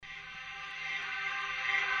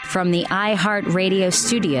From the iHeartRadio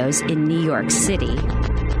studios in New York City,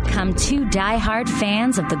 come two diehard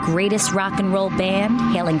fans of the greatest rock and roll band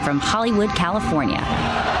hailing from Hollywood, California.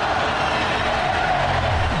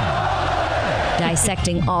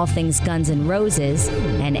 Dissecting all things Guns N' Roses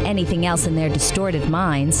and anything else in their distorted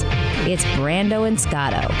minds, it's Brando and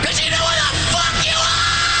Scotto. 'Cause you know what the fuck you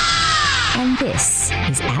are! And this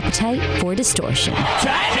is Appetite for Distortion.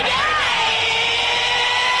 Time to die!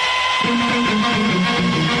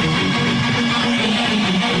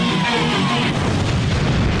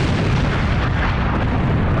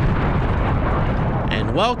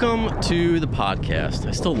 And welcome to the podcast.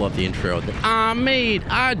 I still love the intro that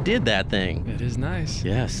I did that thing. It is nice.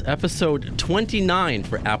 Yes, episode 29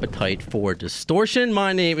 for Appetite for Distortion.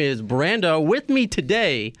 My name is Brando. With me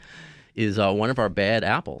today is one of our bad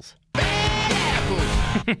apples.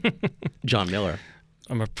 John Miller.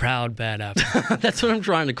 I'm a proud bad apple. That's what I'm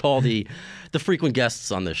trying to call the frequent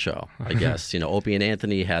guests on this show, I guess. You know, Opie and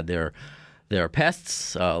Anthony had their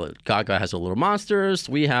pests. Gaga has her little monsters.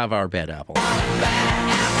 We have our bad apples.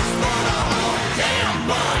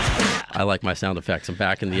 I like my sound effects. I'm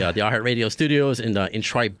back in the iHeartRadio studios in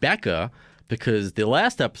Tribeca because the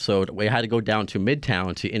last episode we had to go down to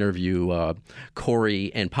Midtown to interview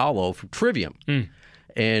Corey and Paolo from Trivium.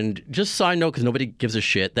 And just side note, because nobody gives a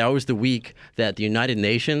shit, that was the week that the United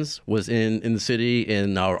Nations was in the city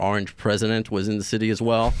and our orange president was in the city as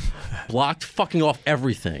well. Blocked fucking off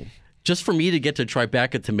everything. Just for me to get to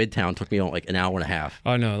Tribeca to Midtown took me like an hour and a half.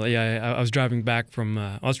 Oh no, yeah, I was driving back from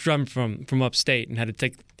from upstate and had to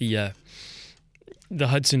take the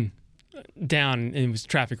Hudson down, and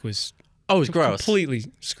traffic was Oh, it was gross. Completely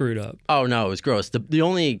screwed up. Oh, no, it was gross. The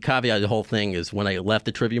only caveat of the whole thing is when I left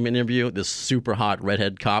the Trivium interview, this super hot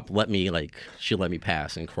redhead cop let me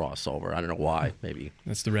pass and cross over. I don't know why, maybe.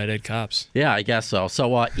 That's the redhead cops. Yeah, I guess so.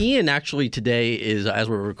 So Ian actually today is, as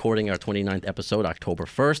we're recording our 29th episode, October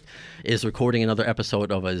 1st, is recording another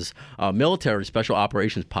episode of his military special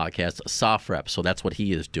operations podcast, SOFREP. So that's what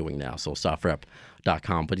he is doing now, so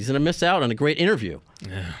SOFREP.com. But he's going to miss out on a great interview.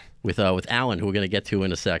 Yeah. With Alan, who we're going to get to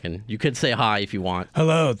in a second. You could say hi if you want.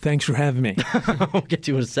 Hello, thanks for having me. We'll get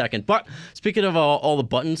to in a second. But speaking of all the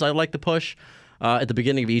buttons I like to push, at the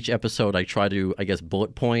beginning of each episode, I try to, I guess,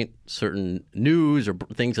 bullet point certain news or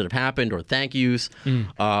things that have happened or thank yous. So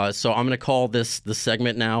I'm going to call this the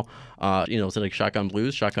segment now, is it like Shotgun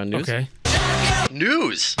Blues, Shotgun News? Okay.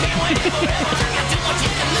 News!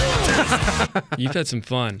 You've had some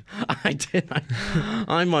fun. I did.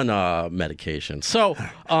 I'm on medication. So,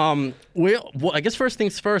 I guess first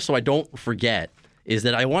things first, so I don't forget, is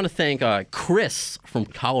that I want to thank Chris from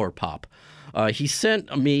Collar Pop. He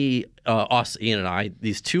sent me, Ian and I,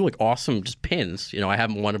 these two awesome just pins. I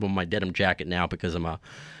have one of them in my denim jacket now because I'm a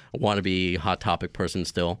wannabe Hot Topic person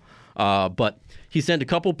still. But he sent a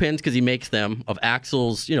couple pins because he makes them of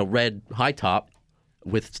Axl's, red high top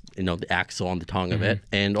with, the Axl on the tongue of it.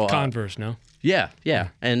 And Converse, no? Yeah.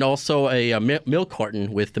 And also a milk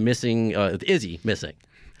carton with the missing, Izzy missing.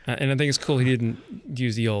 And I think it's cool he didn't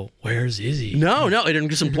use the old, where's Izzy? No, it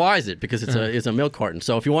just implies it because it's a milk carton.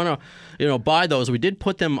 So if you want to, buy those, we did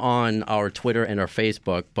put them on our Twitter and our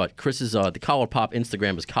Facebook, but Chris's, the Collar Pop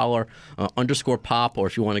Instagram is collar_pop, or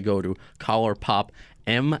if you want to go to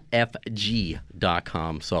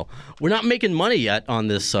collarpopmfg.com. So we're not making money yet on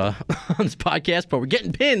this podcast, but we're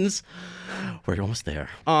getting pins. We're almost there.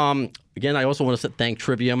 Again, I also want to thank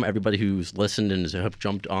Trivium, everybody who's listened and has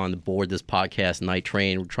jumped on the board this podcast, Night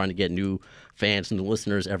Train. We're trying to get new fans and new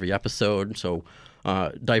listeners every episode. So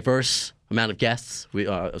diverse amount of guests.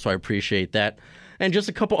 So I appreciate that. And just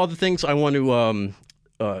a couple other things I want to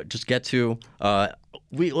just get to. A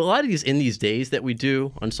lot of these days that we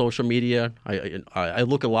do on social media, I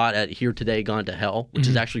look a lot at Here Today, Gone to Hell, which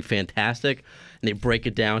is actually fantastic. And they break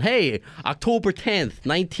it down. Hey, October 10th,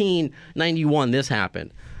 1991, this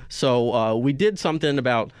happened. So we did something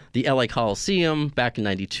about the LA Coliseum back in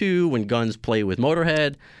 92 when Guns played with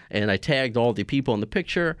Motorhead. And I tagged all the people in the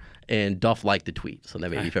picture. And Duff liked the tweet. So that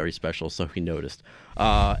made me very special. So he noticed.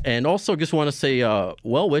 And also just want to say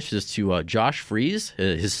well wishes to Josh Freese,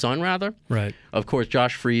 his son, rather. Right. Of course,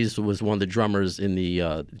 Josh Freese was one of the drummers in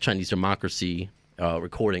the Chinese Democracy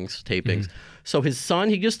recordings, tapings. So his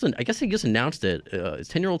son, I guess he just announced it. His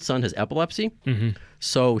 10-year-old son has epilepsy.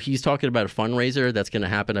 So he's talking about a fundraiser that's going to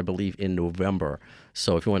happen, I believe, in November.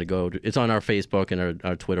 So if you want to go, it's on our Facebook and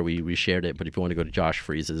our Twitter. We shared it. But if you want to go to Josh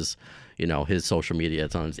Freese's, his social media,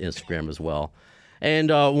 it's on his Instagram as well.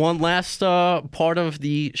 And one last part of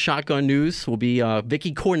the Shotgun News will be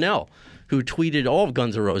Vicky Cornell, who tweeted all of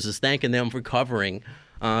Guns N' Roses, thanking them for covering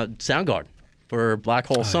Soundgarden for Black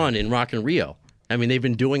Hole Sun in Rock in Rio. I mean, they've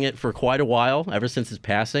been doing it for quite a while, ever since his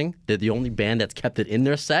passing. They're the only band that's kept it in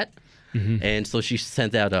their set. And so she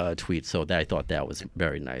sent out a tweet, so I thought that was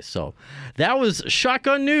very nice. So that was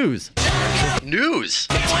Shotgun News. News!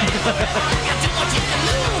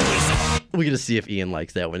 We're going to see if Ian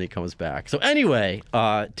likes that when he comes back. So anyway,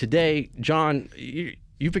 today, John,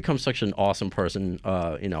 you've become such an awesome person,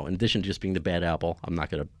 in addition to just being the bad apple. I'm not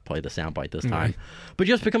going to play the soundbite this time. But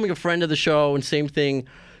just becoming a friend of the show, and same thing,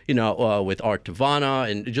 with Art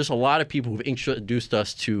Tavana, and just a lot of people who've introduced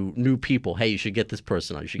us to new people. Hey, you should get this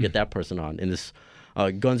person on. You should get that person on. And this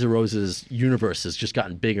Guns N' Roses universe has just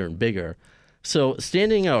gotten bigger and bigger. So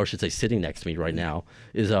sitting next to me right now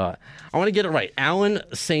is, I want to get it right, Alan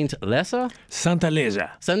St. Lesa?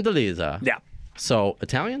 Sant'Alesa. Sant'Alesa. Yeah. So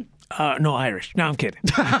Italian? No, Irish. No, I'm kidding.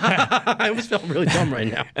 I always felt really dumb right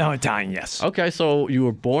now. Oh, Italian, yes. Okay, so you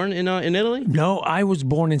were born in Italy? No, I was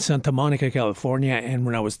born in Santa Monica, California, and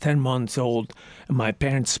when I was 10 months old, my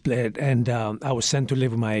parents split, and I was sent to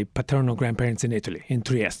live with my paternal grandparents in Italy, in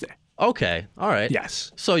Trieste. Okay, all right.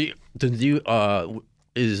 Yes. So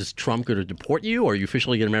is Trump going to deport you, or are you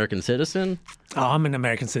officially an American citizen? Oh, I'm an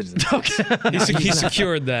American citizen. He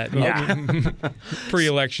secured that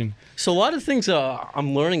pre-election. So a lot of things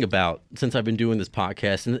I'm learning about since I've been doing this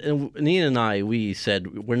podcast, and Ian and I, we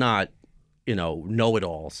said we're not,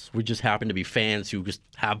 know-it-alls. We just happen to be fans who just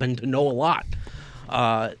happen to know a lot.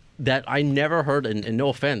 That I never heard, and no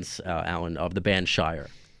offense, Alan, of the band Shire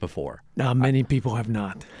before. Many people have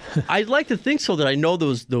not. I'd like to think so, that I know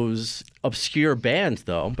those obscure bands,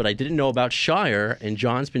 though, but I didn't know about Shire, and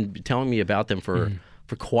John's been telling me about them for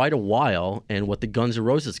quite a while, and what the Guns N'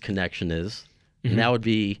 Roses connection is, and that would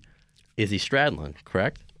be Izzy Stradlin,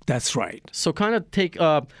 correct? That's right. So kind of take,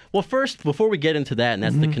 first, before we get into that, and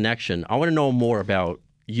that's the connection, I want to know more about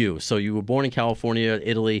you. So you were born in California,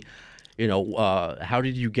 Italy. How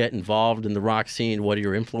did you get involved in the rock scene? What are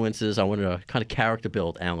your influences? I want to kind of character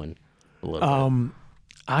build Alan a little bit.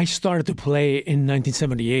 I started to play in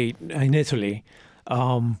 1978 in Italy,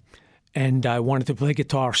 and I wanted to play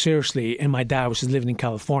guitar seriously, and my dad was living in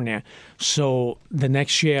California. So the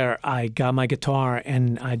next year, I got my guitar,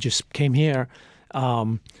 and I just came here,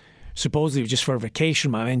 supposedly just for a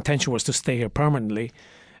vacation. My intention was to stay here permanently.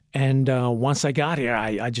 And once I got here,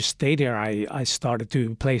 I just stayed here. I started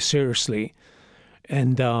to play seriously.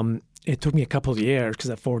 And it took me a couple of years,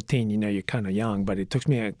 because at 14, you're kind of young, but it took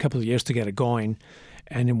me a couple of years to get it going.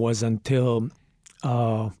 And it was until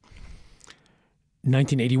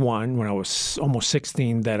 1981, when I was almost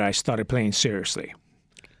 16, that I started playing seriously.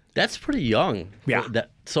 That's pretty young. Yeah.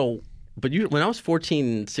 But when I was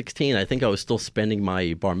 14, 16, I think I was still spending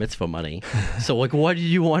my bar mitzvah money. So, why did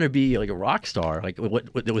you want to be like a rock star? Like,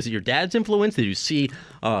 what was it your dad's influence? Did you see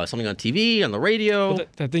something on TV, on the radio? Well,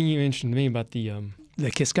 that thing you mentioned to me about the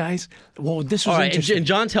Kiss guys? Well, this was interesting. And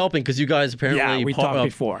John's helping, because you guys apparently... Yeah, we talked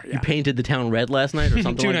before. Yeah. You painted the town red last night or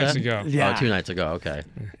something like that? 2 nights ago. Yeah. Oh, 2 nights ago, okay.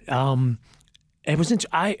 It was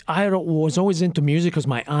I was always into music, because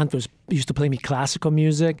my aunt used to play me classical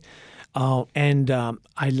music, and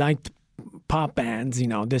I liked pop bands.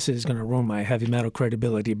 This is going to ruin my heavy metal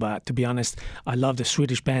credibility, but to be honest, I love the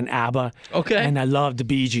Swedish band ABBA. Okay. And I love the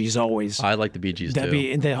Bee Gees always. I like the Bee Gees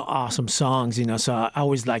too. They're awesome songs, so I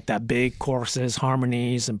always like that big choruses,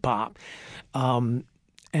 harmonies, and pop.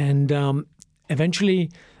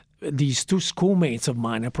 Eventually, these two schoolmates of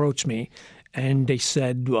mine approached me, and they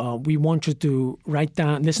said, we want you to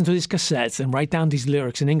listen to these cassettes and write down these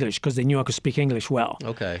lyrics in English, because they knew I could speak English well.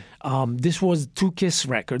 Okay. This was 2 Kiss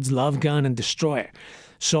records, Love Gun and Destroyer.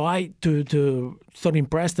 So to sort of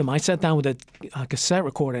impress them, I sat down with a cassette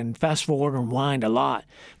recorder and fast forward and wind a lot.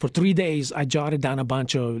 For 3 days, I jotted down a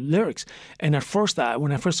bunch of lyrics. And at first,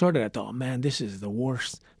 when I first heard it, I thought, man, this is the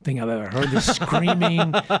worst thing I've ever heard. This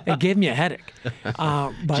screaming, it gave me a headache.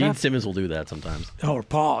 But Gene Simmons will do that sometimes. Or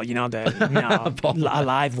Paul, a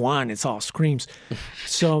live one, it's all screams.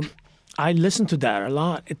 So I listened to that a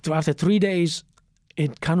lot. After 3 days,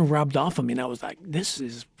 it kind of rubbed off on me, and I was like, this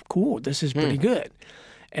is cool. This is pretty good.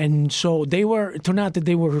 And so it turned out that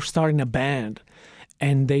they were starting a band,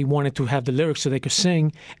 and they wanted to have the lyrics so they could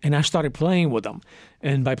sing, and I started playing with them.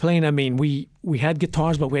 And by playing, I mean we had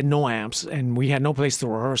guitars, but we had no amps, and we had no place to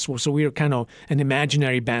rehearse. So we were kind of an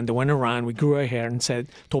imaginary band that went around. We grew our hair and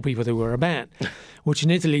told people that we were a band, which in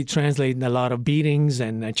Italy translated a lot of beatings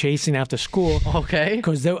and chasing after school. Okay.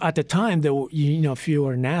 Because at the time, if you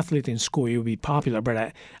were an athlete in school, you would be popular.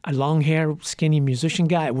 But a long hair, skinny musician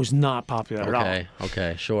guy was not popular at all.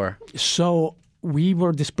 Okay, sure. So we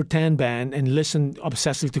were this pretend band and listened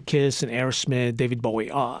obsessively to Kiss and Aerosmith, David Bowie,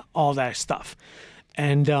 all that stuff.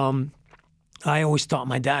 And I always thought,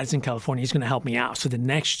 my dad's in California, he's going to help me out. So the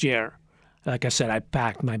next year, like I said, I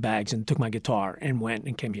packed my bags and took my guitar and went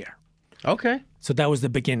and came here. Okay. So that was the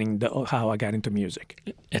beginning, how I got into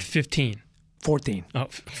music. At 15. 14. Oh,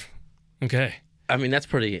 okay. I mean, that's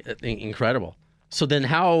pretty incredible. So then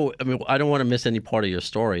how, I mean, I don't want to miss any part of your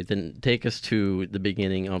story. Then take us to the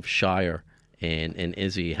beginning of Shire and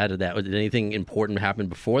Izzy. How did anything important happen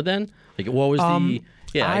before then? Like, what was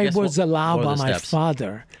I was allowed by my steps?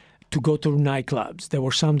 father to go to nightclubs. There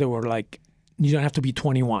were some that were like, you don't have to be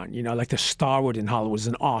 21. Like the Starwood in Hollywood is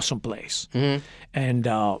an awesome place. Mm-hmm. And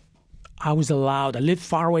I was allowed, I lived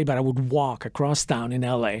far away, but I would walk across town in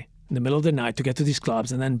LA in the middle of the night to get to these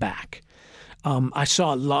clubs and then back. I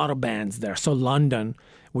saw a lot of bands there. I saw London,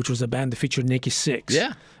 which was a band that featured Nikki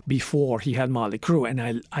Sixx before he had Motley Crue,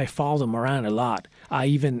 and I followed them around a lot. I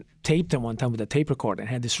even taped them one time with a tape recorder and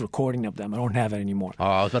had this recording of them. I don't have it anymore. Oh,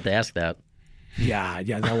 I was about to ask that. Yeah,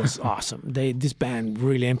 that was awesome. This band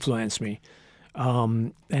really influenced me.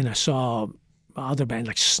 And I saw other bands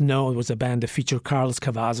like Snow. It was a band that featured Carlos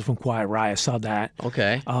Cavazza from Quiet Riot. I saw that.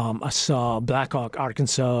 Okay. I saw Black Hawk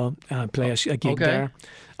Arkansas play a gig there.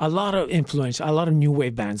 A lot of influence, a lot of new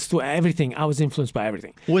wave bands. To everything, I was influenced by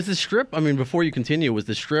everything. Was the Strip, I mean, before you continue, was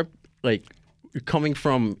the Strip, like, coming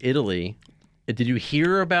from Italy, did you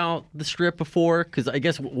hear about the Strip before? Because I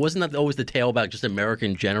guess, wasn't that always the tale about just America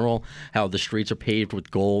in general, how the streets are paved with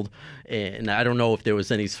gold? And I don't know if there was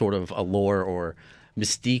any sort of allure or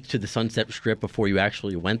mystique to the Sunset Strip before you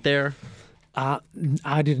actually went there. I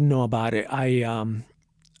didn't know about it.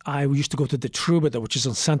 I used to go to the Troubadour, which is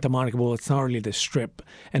on Santa Monica Boulevard. It's not really the Strip.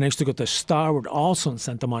 And I used to go to Starwood, also on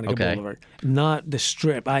Santa Monica Boulevard, not the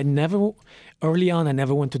Strip. Early on, I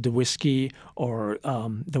never went to the Whiskey, or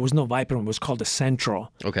there was no Viper Room. It was called the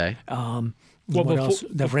Central. Okay. What else?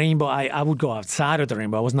 The Rainbow. I would go outside of the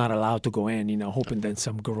Rainbow. I was not allowed to go in, hoping that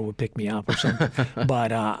some girl would pick me up or something.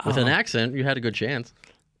 But with an accent, you had a good chance.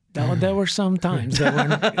 There were some times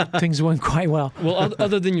that things went quite well. Well,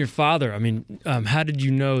 other than your father, I mean, how did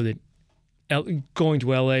you know that going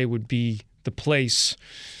to LA would be the place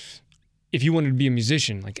if you wanted to be a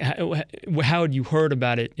musician? Like, how had you heard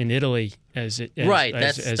about it in Italy? That's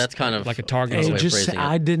kind of like a target.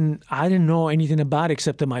 I didn't know anything about it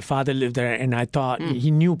except that my father lived there, and I thought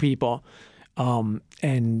he knew people, and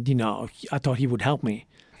I thought he would help me.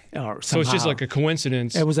 So it's just like a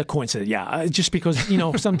coincidence. It was a coincidence, yeah. Just because,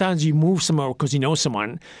 sometimes you move somewhere because you know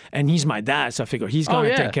someone, and he's my dad, so I figure he's going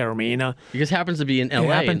to take care of me, Because it happens to be in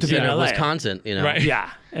LA instead of Wisconsin, Right. Yeah,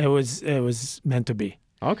 it was meant to be.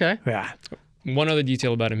 Okay. Yeah. One other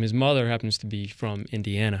detail about him, his mother happens to be from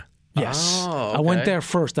Indiana. Yes. Oh, okay. I went there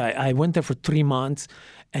first. I went there for 3 months,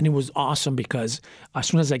 and it was awesome because as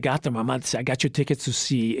soon as I got there, my mother said, I got you tickets to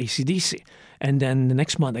see AC/DC. And then the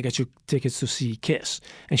next month, I got you tickets to see Kiss.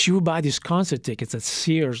 And she would buy these concert tickets at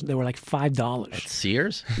Sears. They were like $5. At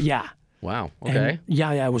Sears? Yeah. Wow. Okay.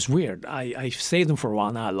 And it was weird. I saved them for a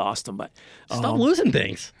while. Now I lost them. But stop losing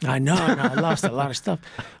things. I know. I lost a lot of stuff.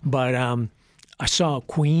 But I saw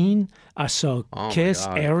Queen. I saw Kiss,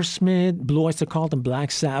 Aerosmith, Blue Oyster Cult, and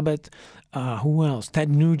Black Sabbath. Who else?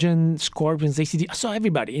 Ted Nugent, Scorpions, ACD. I saw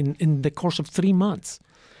everybody in the course of 3 months.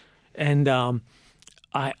 And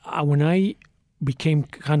when I became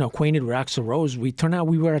kind of acquainted with Axl Rose, we turned out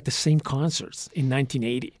we were at the same concerts in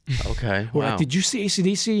 1980. Okay, We're wow. like, did you see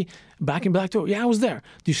AC/DC Back in Black tour? Yeah, I was there.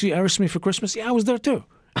 Did you see Aerosmith for Christmas? Yeah, I was there too.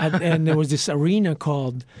 And there was this arena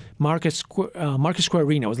called Market Square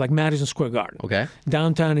Arena. It was like Madison Square Garden. Okay.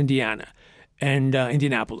 Downtown Indiana and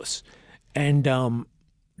Indianapolis. And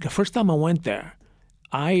the first time I went there,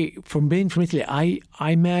 from being from Italy, I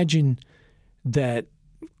imagined that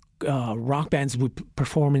rock bands would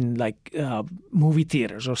perform in like movie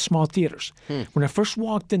theaters or small theaters. When I first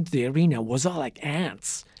walked into the arena, it was all like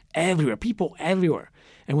ants everywhere, people everywhere.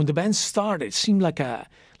 And when the band started, it seemed like a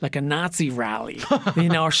Nazi rally,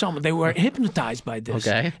 or something. They were hypnotized by this.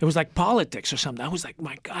 Okay. It was like politics or something. I was like,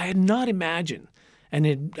 my God, I had not imagined.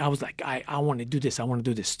 And I was like, I want to do this. I want to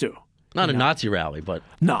do this too. Not a Nazi rally, but...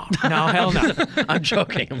 No, hell no. I'm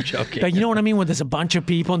joking. But you know what I mean? When there's a bunch of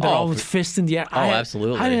people and they're all with fists in the air.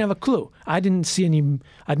 Absolutely. I didn't have a clue. I didn't see any...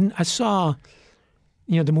 I saw,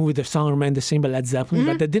 the movie The Song Remained the Same by Led Zeppelin,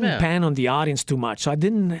 but they didn't pan on the audience too much. So I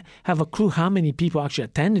didn't have a clue how many people actually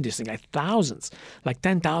attended this thing. Like thousands, like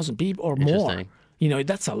 10,000 people or more.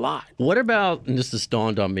 That's a lot. What about, and this just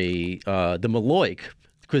dawned on me, the Maloik?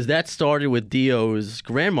 Because that started with Dio's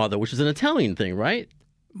grandmother, which is an Italian thing, right?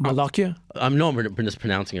 Malocchio? I'm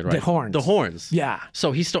mispronouncing it right. The Horns. The Horns. Yeah.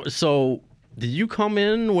 So So did you come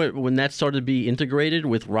in when that started to be integrated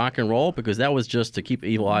with rock and roll? Because that was just to keep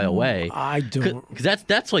Evil Eye away. I don't. Because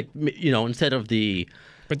that's like, instead of the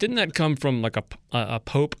But didn't that come from like a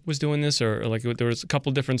pope was doing this, or like there was a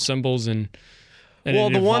couple different symbols and well,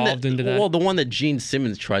 it the one evolved into that? well, the one that Gene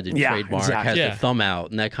Simmons tried to trademark has Yeah. the thumb out,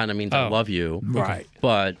 and that kind of means I love you. Right.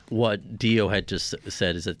 But what Dio had just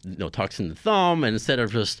said is that tucks in the thumb, and instead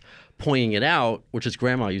of just pointing it out, which his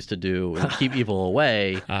grandma used to do, and keep evil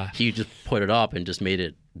away, he just put it up and just made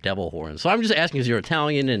it devil horns. So I'm just asking, because you're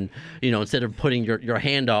Italian, and instead of putting your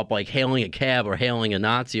hand up like hailing a cab or hailing a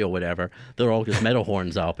Nazi or whatever, they're all just metal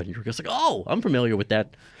horns up, and you're just like, oh, I'm familiar with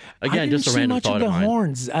that. Again, I didn't just a see random much thought of the of mine.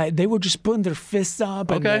 horns. They were just putting their fists up,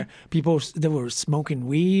 and Okay. they were smoking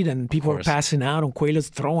weed, and people were course. passing out on Quaaludes,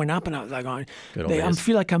 throwing up, and I was like, Good old I days.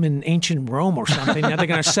 feel like I'm in ancient Rome or something. Now they're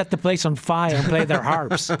gonna set the place on fire and play their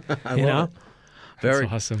harps. You know? Very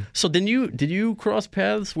That's awesome. So then did you cross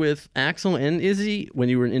paths with Axl and Izzy when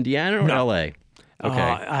you were in Indiana or No. LA?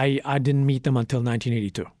 Okay. I didn't meet them until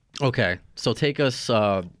 1982. Okay. So take us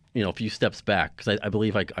a few steps back, because I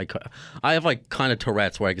believe I have like kind of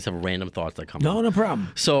Tourette's where I just have random thoughts that come up. No problem.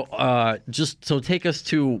 So so take us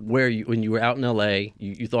to where when you were out in LA,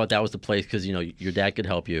 you thought that was the place because your dad could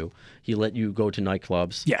help you. He let you go to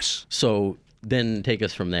nightclubs. Yes. So then take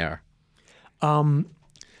us from there.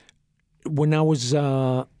 When I was,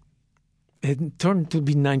 it turned to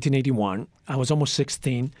be 1981. I was almost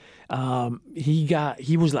 16.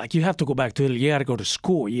 He was like, you have to go back to Italy. You got to go to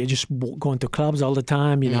school. You're just going to clubs all the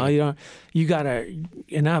time. You got to.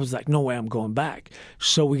 And I was like, no way, I'm going back.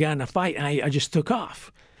 So we got in a fight, and I just took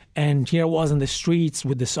off. And here I was on the streets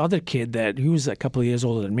with this other kid that he was a couple of years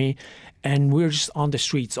older than me, and we were just on the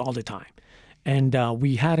streets all the time. And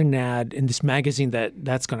we had an ad in this magazine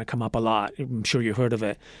that's going to come up a lot. I'm sure you heard of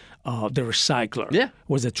it. The Recycler. Yeah.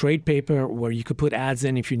 Was a trade paper where you could put ads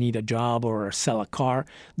in if you need a job or sell a car.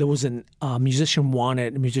 There was a musician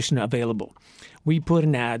wanted, a musician available. We put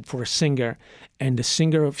an ad for a singer, and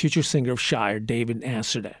the future singer of Shire, David,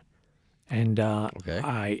 answered it. And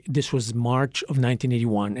this was March of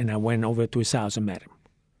 1981, and I went over to his house and met him.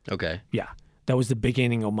 Okay. Yeah. That was the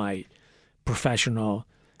beginning of my professional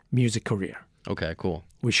music career Okay. Cool.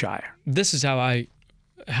 with Shire. This is how I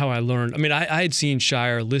learned. I mean, I had seen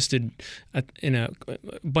Shire listed in a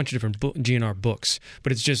bunch of different GNR books,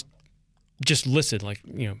 but it's just listed like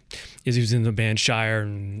as he was in the band Shire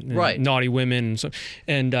and Right. Naughty Women so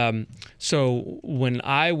when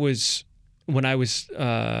I was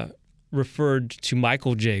referred to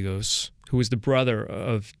Michael Jagos, who was the brother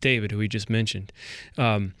of David, who he just mentioned,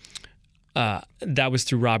 that was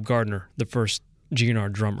through Rob Gardner, the first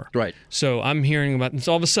GNR drummer. Right. So I'm hearing about, and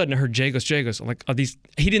so all of a sudden I heard Jagos. I'm like, are these?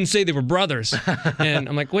 He didn't say they were brothers, and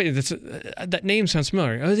I'm like, wait, that name sounds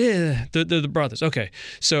familiar. Oh yeah, they're the brothers. Okay.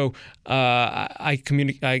 So I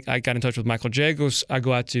got in touch with Michael Jagos. I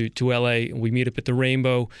go out to LA. We meet up at the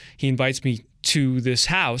Rainbow. He invites me to this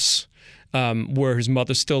house where his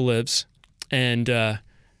mother still lives, and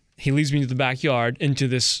he leads me to the backyard into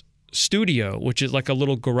this studio, which is like a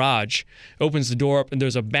little garage. Opens the door up, and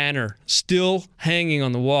there's a banner still hanging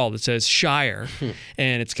on the wall that says Shire,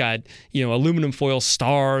 and it's got aluminum foil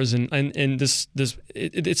stars and this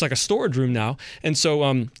it's like a storage room now. And so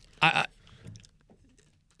I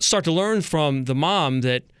start to learn from the mom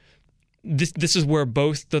that this is where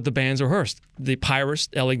both of the bands are rehearsed, the Pirates,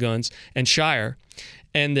 LA Guns, and Shire,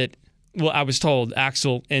 and that. Well, I was told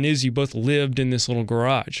Axl and Izzy both lived in this little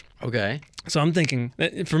garage. Okay. So I'm thinking,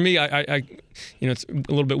 for me, I it's a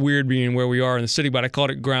little bit weird being where we are in the city, but I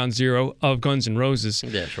called it ground zero of Guns N' Roses.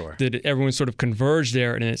 Yeah, sure. That everyone sort of converged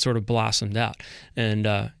there, and it sort of blossomed out. And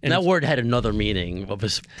that word had another meaning of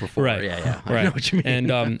us before. Right. Yeah. I Right. know what you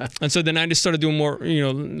mean. And so then I just started doing more,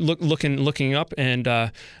 looking up, and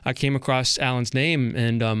I came across Alan's name,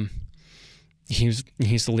 and he's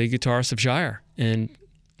the lead guitarist of Shire, and.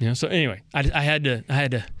 So anyway, I had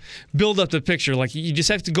to build up the picture. Like, you just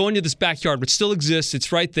have to go into this backyard, which still exists.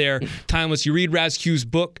 It's right there, timeless. You read Raz Q's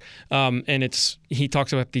book, and he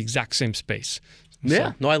talks about the exact same space.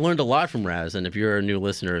 Yeah. No, I learned a lot from Raz, and if you're a new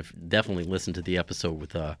listener, definitely listen to the episode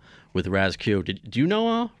with Raz Q. Do you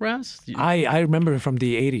know Raz? I remember him from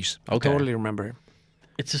the 80s. Okay. Totally remember him.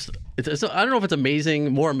 It's I don't know if it's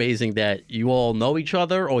more amazing that you all know each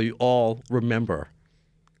other or you all remember.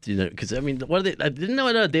 Because I mean, what are they? I didn't know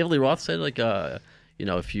what David Lee Roth said. Like,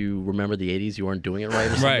 if you remember the '80s, you weren't doing it right,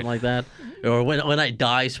 or something like that. Or when I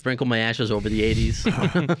die, sprinkle my ashes over the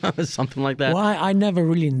 '80s, something like that. Well, I never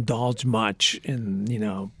really indulged much in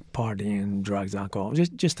partying, drugs, alcohol,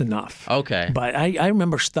 just enough. Okay. But I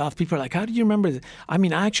remember stuff. People are like, "How do you remember this?" I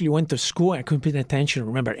mean, I actually went to school. I couldn't pay attention to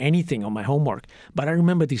remember anything on my homework, but I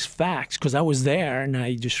remember these facts because I was there, and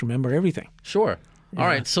I just remember everything. Sure. All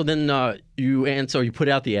right. So then you put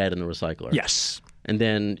out the ad in the Recycler. Yes. and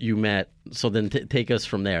then you met. So then take us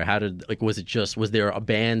from there. How did was there a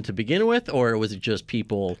band to begin with, or was it just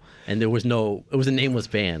people and it was a nameless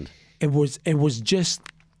band? It was just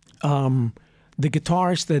the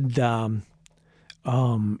guitarist that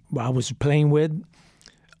I was playing with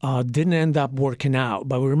didn't end up working out.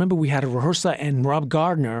 But remember, we had a rehearsal, and Rob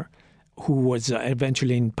Gardner, who was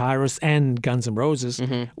eventually in Pyrus and Guns N' Roses,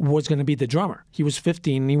 was going to be the drummer. He was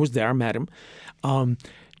 15. He was there. I met him.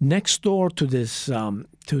 Next door to this,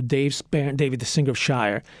 to Dave's parent, David, the singer of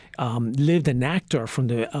Shire, lived an actor from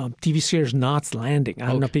the TV series Knots Landing. I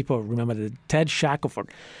don't know if people remember Ted Shackelford.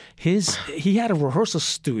 He had a rehearsal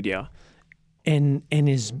studio in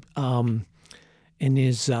his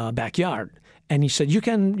backyard, and he said, you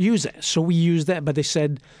can use it. So we used that, but they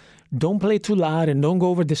said, don't play too loud and don't go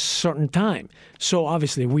over this certain time. So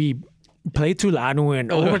obviously we played too loud and we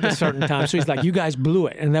went over the certain time. So he's like, you guys blew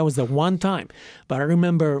it. And that was the one time. But I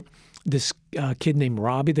remember this kid named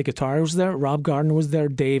Robbie, the guitarist, was there. Rob Gardner was there,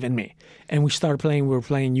 Dave and me. And we started playing. We were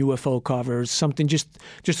playing UFO covers, something just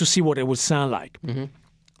to see what it would sound like.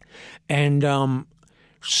 And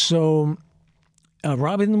so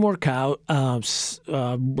Rob didn't work out.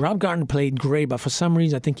 Rob Gardner played great, but for some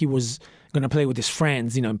reason, I think he was going to play with his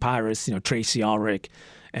friends, in Pyrus, Tracy Ulrich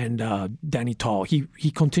and Danny Tall.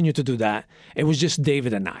 He continued to do that. It was just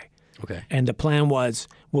David and I. Okay. And the plan was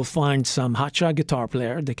we'll find some hotshot guitar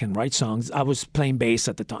player that can write songs. I was playing bass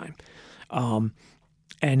at the time.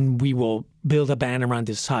 And we will build a band around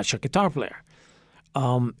this hotshot guitar player.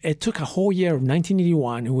 It took a whole year of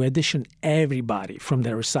 1981. We auditioned everybody from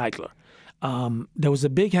the Recycler. There was a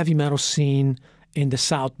big heavy metal scene in the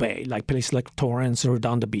South Bay, like places like Torrance or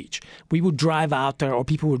down the beach. We would drive out there, or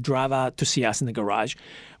people would drive out to see us in the garage.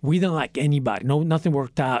 We didn't like anybody. Nothing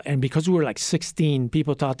worked out. And because we were like 16,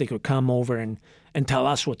 people thought they could come over and tell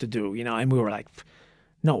us what to do, And we were like,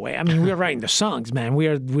 no way. I mean, we're writing the songs, man.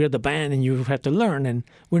 We're the band, and you have to learn, and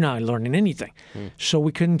we're not learning anything. So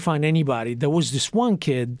we couldn't find anybody. There was this one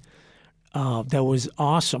kid that was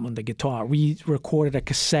awesome on the guitar. We recorded a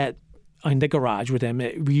cassette in the garage with him.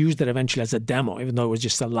 We used it eventually as a demo, even though it was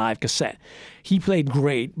just a live cassette. He played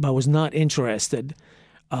great, but was not interested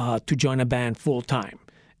to join a band full time.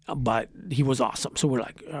 But he was awesome. So we're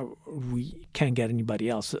like, we can't get anybody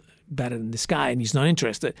else better than this guy, and he's not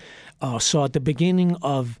interested. So at the beginning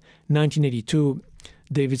of 1982,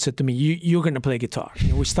 David said to me, you're going to play guitar.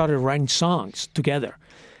 And we started writing songs together,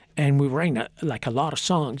 and we were writing a lot of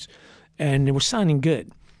songs, and it was sounding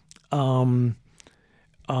good.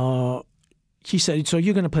 He said, so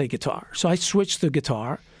you're going to play guitar. So I switched to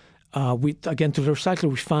guitar. Again, to the Recycler,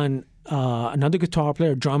 we found another guitar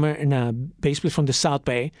player, a drummer, and a bass player from the South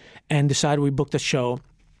Bay, and decided we booked a show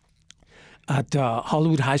at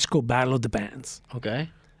Hollywood High School Battle of the Bands.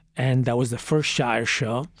 Okay. And that was the first Shire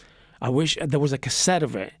show. I wish there was a cassette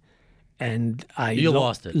of it, and I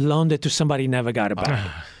lost it. Loaned it to somebody, never got it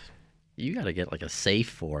back. You got to get like a safe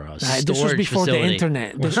for us. This was before the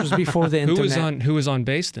internet. This was before the internet. Who was on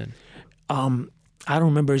bass then? I don't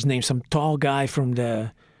remember his name. Some tall guy from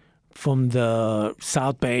the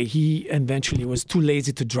South Bay. He eventually was too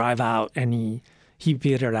lazy to drive out, and he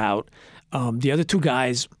petered out. The other two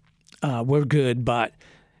guys were good, but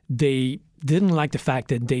they didn't like the fact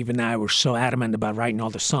that Dave and I were so adamant about writing all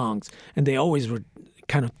the songs, and they always were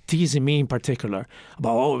kind of teasing me in particular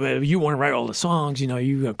about, you want to write all the songs,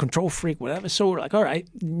 you a control freak, whatever. So we're like, all right,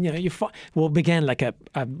 you're fine. Well, it began like a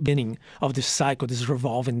beginning of this cycle, this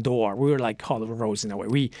revolving door. We were like Oliver Rose in a way.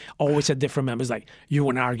 We always had different members like, you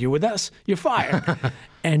want to argue with us? You're fired.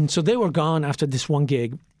 And so they were gone after this one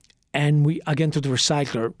gig. And we, again, to the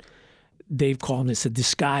Recycler, Dave called me and said,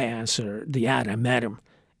 this guy answered the ad. I met him,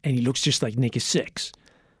 and he looks just like Nikki Sixx.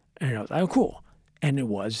 And I was like, oh, cool. And it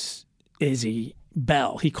was Izzy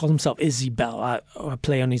Bell. He called himself Izzy Bell. I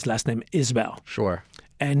play on his last name, Isbell. Sure.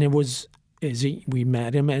 And it was Izzy. We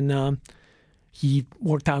met him, and he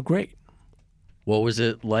worked out great. What was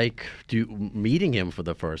it like meeting him for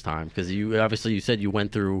the first time? Because you said you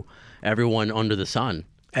went through everyone under the sun.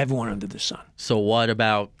 Everyone under the sun. So what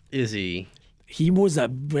about Izzy? He was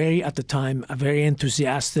at the time, a very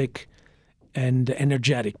enthusiastic and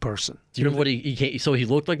energetic person. Do you remember what he so he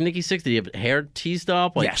looked like Nikki Sixx? Did he have hair teased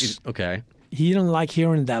up? Yes. Okay. He didn't like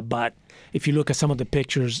hearing that, but if you look at some of the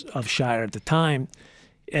pictures of Shire at the time,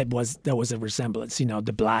 there was a resemblance.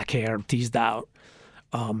 The black hair teased out.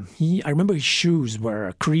 I remember his shoes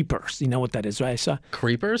were creepers. You know what that is, right? So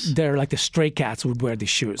Creepers? they're like the stray cats would wear these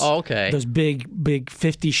shoes. Oh, okay. Those big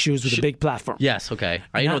 50 shoes with a big platform. Yes, okay.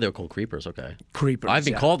 I know they're called creepers, okay. Creepers. I've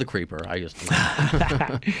been yeah. called the creeper. I just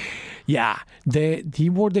Yeah, he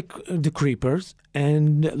wore the creepers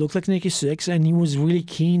and looked like Nikki Sixx, and he was really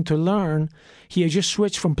keen to learn. He had just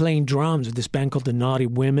switched from playing drums with this band called the Naughty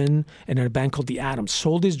Women and a band called the Adams.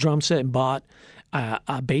 Sold his drum set and bought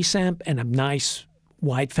a bass amp and a nice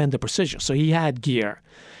wide Fender Precision. So he had gear.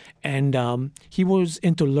 And he was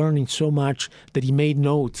into learning so much that he made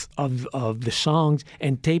notes of the songs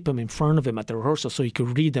and taped them in front of him at the rehearsal so he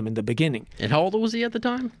could read them in the beginning. And how old was he at the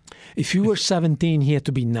time? If you were 17, he had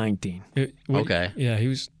to be 19. Okay. Yeah, he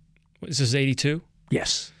was. This is 82.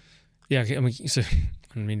 Yes. Yeah, I mean, so,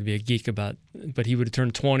 I don't mean to be a geek about, but he would have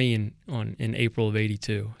turned 20 in April of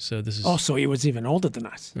 82. So this is. Oh, so he was even older than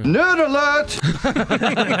us. Nerd alert!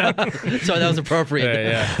 So that was appropriate.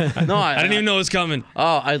 Yeah. No, I didn't even know it was coming.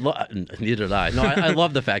 Oh, neither did I. No, I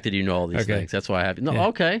love the fact that you know all these Okay. things. That's why I have. No, Yeah.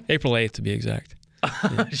 okay. April 8th to be exact.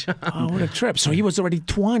 Oh, what a trip. So he was already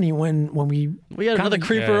 20 when we... We had another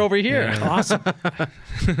creeper Yeah. over here. Yeah. Awesome.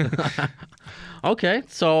 Okay,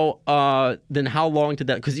 so then how long did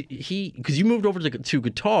that? Because you moved over to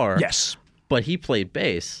guitar. Yes. But he played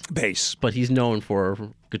bass. Bass. But he's known for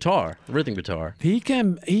guitar, rhythm guitar. He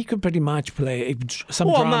could pretty much play some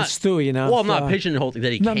Well, drums too, you know. Well, I'm not pigeonholing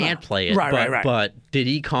that he no, can't no. play it. Right. But did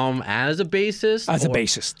he come as a bassist? As a or-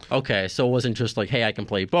 bassist. Okay, so it wasn't just like, hey, I can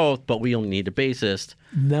play both, but we only need a bassist.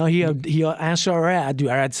 No, he answered our ad.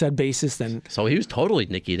 Our ad said bassist, and So he was totally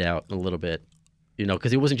Nickied out a little bit, you know,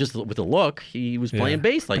 because it wasn't just with the look. He was playing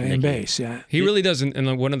bass like playing Nicki. bass, yeah. He really does.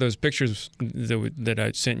 In one of those pictures that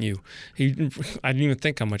I sent you, I didn't even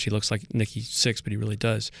think how much he looks like Nikki Sixx, but he really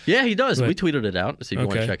does. Yeah, he does. But- We tweeted it out, so if you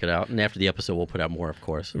want to Okay. check it out. And after the episode, we'll put out more, of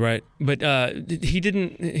course. Right, but he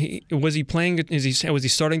didn't. Was he playing? Was he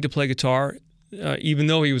starting to play guitar? Even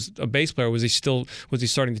though he was a bass player, was he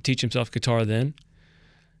starting to teach himself guitar then?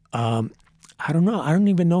 I don't know. I don't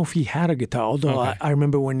even know if he had a guitar. Although Okay. I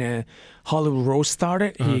remember when Hollywood Rose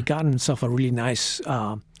started, he had gotten himself a really nice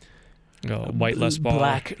White Les Paul.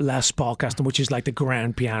 black Les Paul custom, which is like the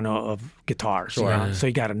grand piano of guitars. you know? So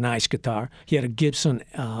he got a nice guitar. He had a Gibson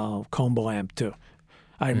combo amp too.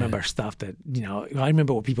 I remember stuff that, you know, I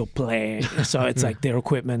remember what people play. So it's like their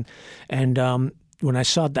equipment. And when I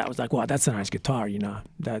saw that, I was like, wow, that's a nice guitar, you know.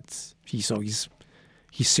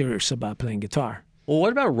 He's serious about playing guitar. Well,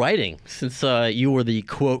 what about writing? Since you were the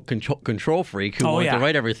quote control freak who wanted to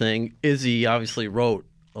write everything, Izzy obviously wrote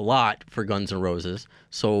a lot for Guns N' Roses.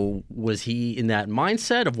 So was he in that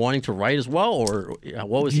mindset of wanting to write as well, or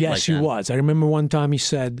what was he like Yes, he then? was. I remember one time he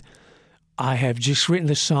said, I have just written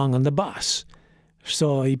the song on the bus.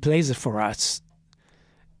 So he plays it for us.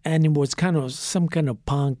 And it was kind of some kind of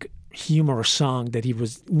punk humorous song that he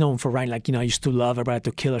was known for writing, like, you know, I used to love her, but I had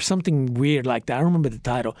to kill her, something weird like that. I don't remember the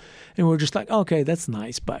title. And we were just like, okay, that's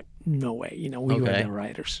nice, but no way. You know, we were Okay. the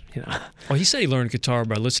writers, you know. Well, he said he learned guitar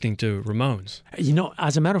by listening to Ramones. You know,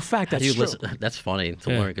 as a matter of fact, How do that's you true. listen? That's funny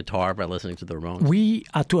to Yeah. learn guitar by listening to the Ramones. We,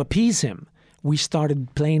 to appease him, we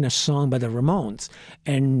started playing a song by the Ramones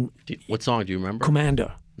and What song do you remember?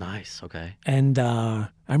 Commander. Nice. Okay. And I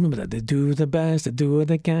remember that. They do the best, they do what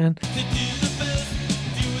they can.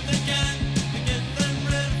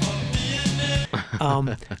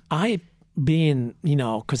 I being, you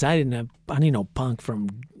know, because I didn't know punk from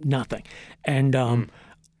nothing. And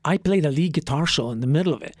I played a lead guitar solo in the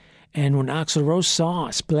middle of it. And when Axl Rose saw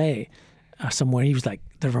us play somewhere, he was like,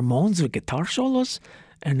 the Ramones with guitar solos?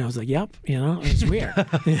 And I was like, yep, you know, it's weird.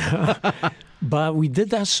 You know? But we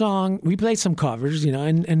did that song. We played some covers, you know,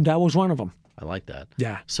 and that was one of them. I like that.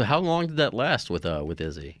 Yeah. So how long did that last with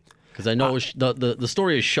Izzy? Because I know it was, the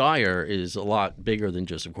story of Shire is a lot bigger than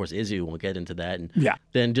just, of course, Izzy. We'll get into that. And Yeah.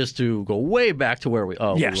 then just to go way back to where we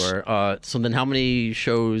Yes. were. So then how many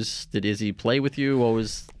shows did Izzy play with you? What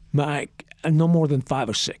was... No more than 5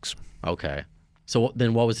 or 6. Okay. So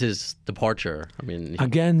then what was his departure? I mean...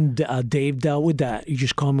 Again, Dave dealt with that. He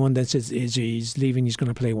just called me one that says he's leaving. He's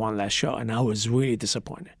going to play one last show, and I was really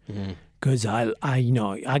disappointed because I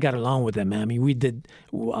got along with him. I mean, we did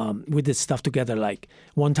stuff together. Like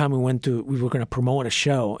one time we were going to promote a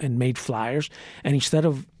show and made flyers, and instead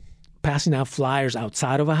of passing out flyers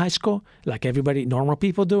outside of a high school like everybody normal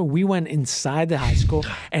people do, we went inside the high school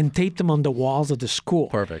and taped them on the walls of the school.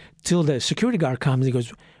 Perfect. Till the security guard comes, he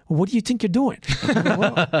goes, what do you think you're doing? I go,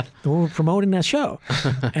 well, we're promoting that show.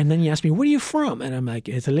 And then he asked me, where are you from? And I'm like,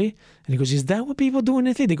 Italy. And he goes, is that what people do in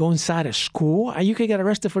Italy? They go inside a school? You could get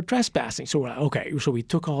arrested for trespassing. So we're like, okay. So we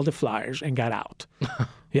took all the flyers and got out.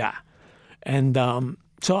 Yeah. And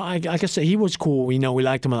So like I said, he was cool. We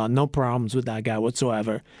liked him a lot. No problems with that guy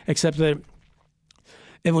whatsoever. Except that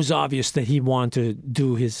it was obvious that he wanted to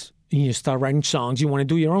do his. Start writing songs. You want to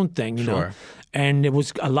do your own thing, you know. And it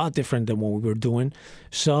was a lot different than what we were doing.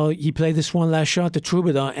 So he played this one last show at the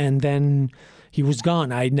Troubadour, and then he was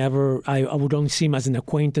gone. I would only see him as an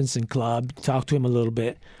acquaintance in club, talk to him a little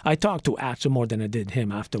bit. I talked to Axl more than I did him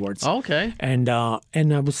afterwards. Okay. And I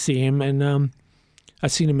would see him, and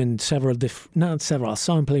I've seen him in I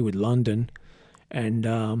saw him play with London, and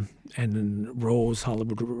then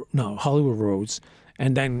Hollywood Rose,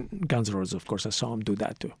 and then Guns N' Roses, of course. I saw him do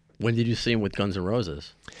that too. When did you see him with Guns N'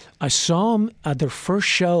 Roses? I saw him at their first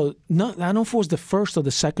show. I don't know if it was the first or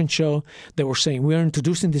the second show. They were saying, we're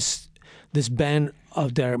introducing this band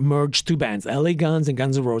of their merged two bands, LA Guns and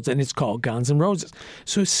Guns N' Roses, and it's called Guns N' Roses.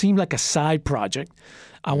 So it seemed like a side project.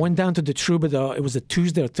 I went down to the Troubadour. It was a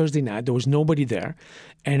Tuesday or Thursday night. There was nobody there.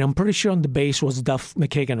 And I'm pretty sure on the bass was Duff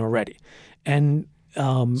McKagan already. And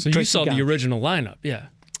so you saw the original lineup, yeah.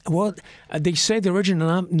 Well, they say the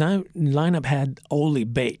original lineup had Oli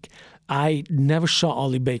Bake. I never saw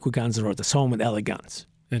Oli Bake with Guns N' Roses. I saw him with LA Guns.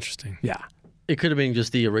 Interesting. Yeah. It could have been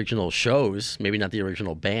just the original shows, maybe not the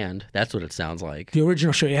original band. That's what it sounds like. The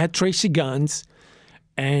original show. It had Tracy Guns,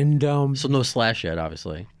 and so no Slash yet,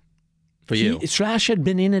 obviously, for you. Slash had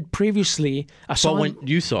been in it previously. But when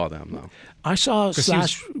you saw them, though, I saw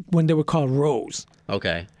Slash when they were called Rose.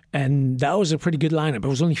 Okay. And that was a pretty good lineup. It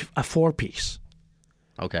was only a 4-piece.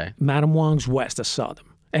 Okay. Madam Wong's West, I saw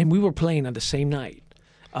them. And we were playing on the same night.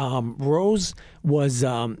 Rose was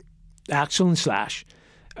Axl and Slash,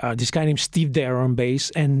 this guy named Steve Darrow on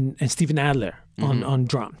bass, and Steven Adler on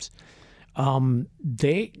drums.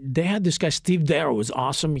 They had this guy, Steve Darrow, was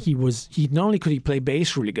awesome. He not only could he play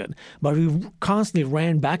bass really good, but he constantly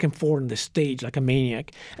ran back and forth on the stage like a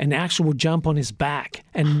maniac. And Axl would jump on his back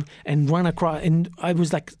and run across. And I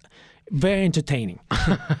was like, very entertaining.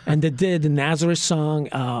 And they did the Nazareth song,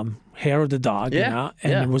 Hair of the Dog, you know,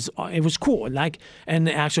 and it was cool. Like, and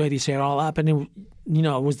Axl had his hair all up, and it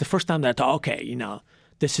was the first time that I thought, okay,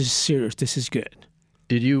 this is serious, this is good.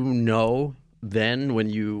 Did you know then when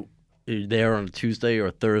you were there on a Tuesday or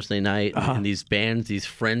a Thursday night, and these bands, these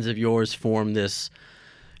friends of yours formed this,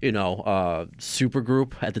 super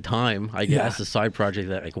group at the time, I guess, a side project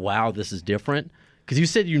that, like, wow, this is different? Because you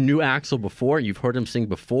said you knew Axl before, you've heard him sing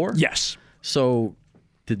before? Yes. So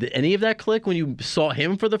did any of that click when you saw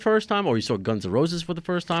him for the first time, or you saw Guns N' Roses for the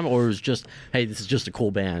first time, or it was just, hey, this is just a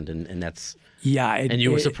cool band, and that's... Yeah. And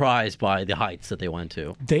you were surprised by the heights that they went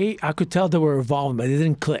to? I could tell they were evolving, but it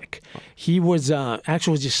didn't click. He was, Axl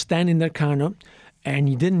was just standing there kind of, and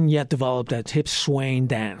he didn't yet develop that hip swaying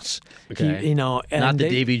dance. Okay. Not the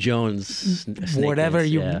Davy Jones whatever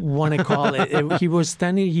dance, you want to call it. He was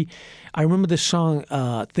standing. I remember the song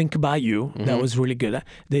 "Think About You." That was really good.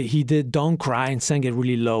 He did "Don't Cry" and sang it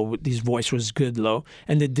really low. His voice was good low,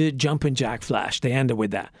 and they did "Jumpin' Jack Flash." They ended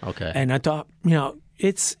with that. Okay. And I thought,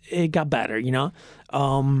 it got better,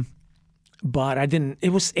 But I didn't. It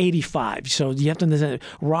was 85, so you have to understand.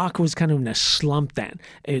 Rock was kind of in a slump then.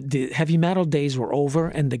 The heavy metal days were over,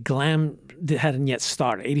 and the glam hadn't yet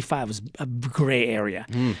started. 85 was a gray area.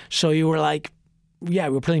 So you were like, yeah,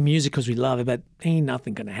 we're playing music because we love it, but ain't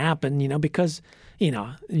nothing gonna happen, because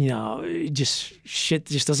just shit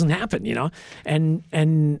just doesn't happen,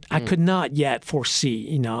 And I could not yet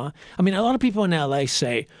foresee, I mean, a lot of people in LA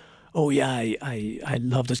say, oh yeah, I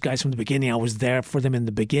love those guys from the beginning. I was there for them in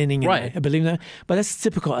the beginning. Right. I believe that. But that's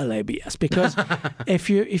typical LA BS, because if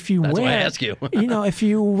you that's why I ask you. If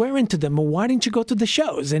you were into them, why didn't you go to the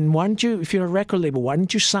shows? And why didn't you, if you're a record label, why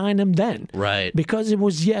didn't you sign them then? Right. Because it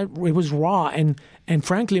was raw, and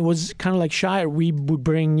frankly, it was kind of like Shire. We would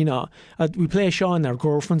bring, we play a show and our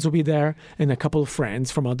girlfriends would be there and a couple of friends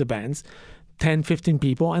from other bands. 10, 15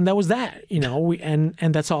 people, and that was that, and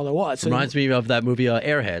that's all it was. So reminds me of that movie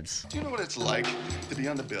Airheads. Do you know what it's like to be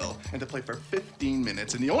on the bill and to play for 15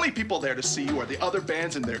 minutes, and the only people there to see you are the other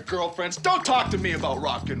bands and their girlfriends? Don't talk to me about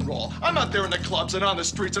rock and roll. I'm out there in the clubs and on the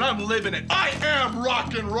streets, and I'm living it. I am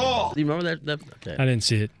rock and roll. Do you remember that? Okay. I didn't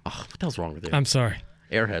see it. Oh, what the hell's wrong with you? I'm sorry.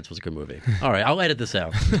 Airheads was a good movie. All right, I'll edit this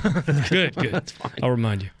out. Good. That's fine. I'll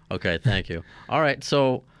remind you. Okay, thank you. All right,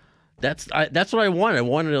 so that's what I wanted. I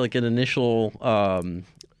wanted like an initial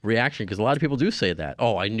reaction, because a lot of people do say that.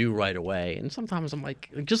 Oh, I knew right away. And sometimes I'm like,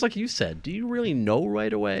 just like you said, do you really know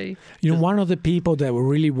right away? One of the people that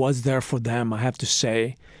really was there for them, I have to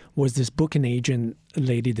say, was this booking agent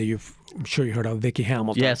lady that I'm sure you heard of, Vicky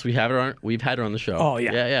Hamilton. Yes, we've had her on the show. Oh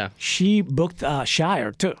yeah, yeah. She booked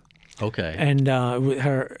Shire too. Okay. And with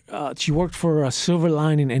her, she worked for Silver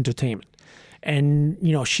Lining Entertainment. And,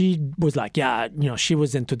 she was like, she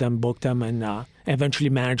was into them, booked them, and eventually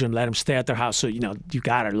managed them, let them stay at their house. So, you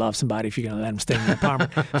got to love somebody if you're going to let them stay in the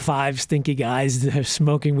apartment. 5 stinky guys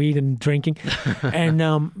smoking weed and drinking.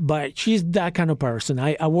 And but she's that kind of person.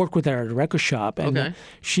 I work with her at a record shop, and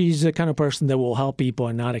she's the kind of person that will help people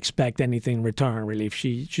and not expect anything in return, really.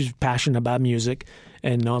 She's passionate about music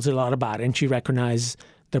and knows a lot about it, and she recognized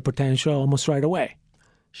their potential almost right away.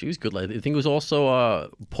 She was good. I think it was also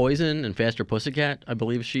Poison and Faster Pussycat, I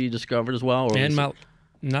believe she discovered as well. And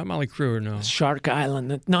not Molly Crew, no. Shark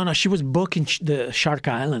Island. No, she was booking the Shark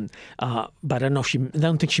Island, but I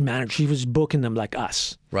don't think she managed. She was booking them like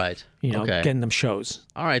us. Right. Getting them shows.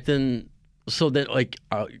 All right, then. So then,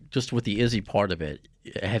 just with the Izzy part of it,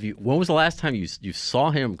 when was the last time you saw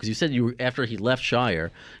him? Because you said after he left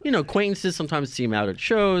Shire. Acquaintances sometimes see him out at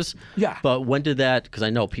shows. Yeah. But when did that? Because I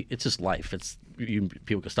know it's just life.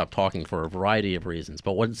 People can stop talking for a variety of reasons.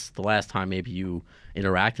 But when's the last time maybe you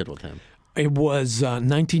interacted with him? It was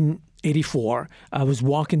 1984. I was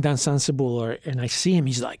walking down Sunset Boulevard, and I see him.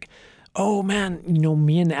 He's like, "Oh man,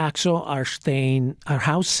 me and Axl are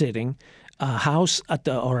house sitting,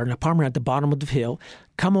 an apartment at the bottom of the hill.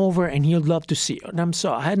 Come over, and he'd love to see you." And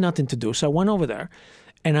I had nothing to do, so I went over there.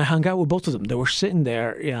 And I hung out with both of them. They were sitting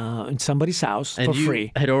there in somebody's house for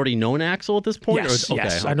free. Had already known Axl at this point? Yes,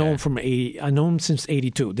 yes. I know him I know him since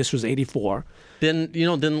 '82. This was '84. Then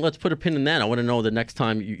let's put a pin in that. I want to know the next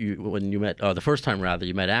time when you met, the first time rather,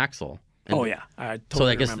 you met Axl. And I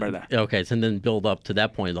totally remember that. Okay, and then build up to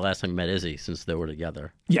that point, the last time you met Izzy, since they were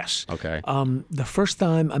together. Yes. Okay. The first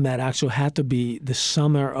time I met Axl had to be the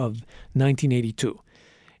summer of 1982.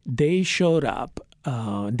 They showed up.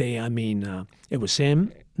 It was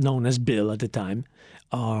him, known as Bill at the time.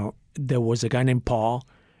 There was a guy named Paul,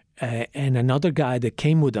 and another guy that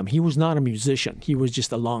came with them. He was not a musician. He was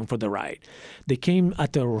just along for the ride. They came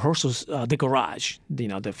at the rehearsals, the garage,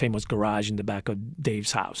 the famous garage in the back of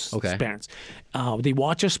Dave's house, his parents. They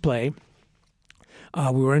watched us play.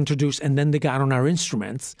 We were introduced, and then they got on our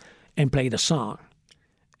instruments and played a song.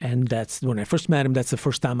 And that's when I first met him. That's the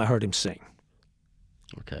first time I heard him sing.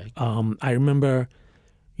 Okay. I remember,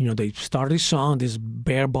 they started a song, this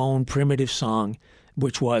bare bone, primitive song,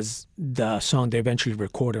 which was the song they eventually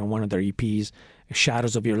recorded on one of their EPs,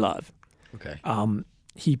 "Shadows of Your Love." Okay.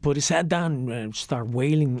 He put his head down and started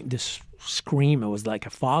wailing this scream. It was like a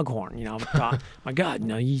foghorn. I thought, my God,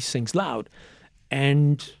 he sings loud.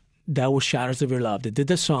 And that was "Shadows of Your Love." They did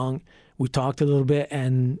the song. We talked a little bit,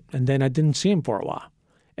 and then I didn't see him for a while.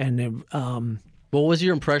 And what was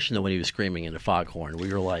your impression though when he was screaming in the foghorn?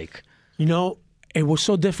 We were like, it was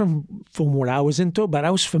so different from what I was into, but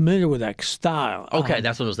I was familiar with that style. Okay,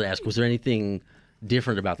 that's what I was going to ask. Was there anything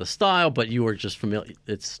different about the style, but you were just familiar?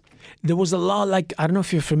 There was a lot, I don't know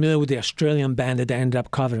if you're familiar with the Australian band that ended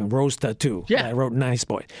up covering Rose Tattoo. Yeah. I wrote Nice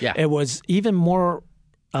Boy. Yeah. It was even more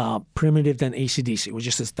primitive than AC/DC. It was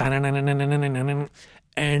just this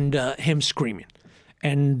and him screaming.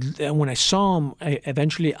 And when I saw him,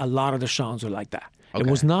 eventually a lot of the songs were like that. Okay. It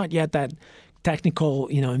was not yet that technical,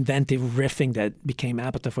 inventive riffing that became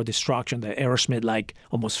Appetite for Destruction, the Aerosmith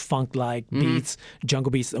almost funk-like beats,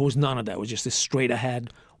 jungle beats. There was none of that. It was just a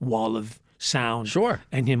straight-ahead wall of sound. Sure.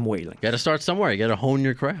 And him wailing. You got to start somewhere. You got to hone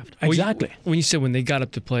your craft. Exactly. When you said when they got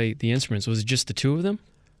up to play the instruments, was it just the two of them?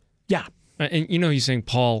 Yeah. And he's saying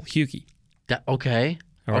Paul Huckey. Okay.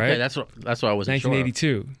 All okay, right. that's what I wasn't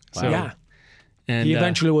 1982. sure. So, Yeah. And, he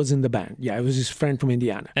eventually was in the band. Yeah, it was his friend from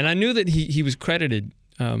Indiana. And I knew that he was credited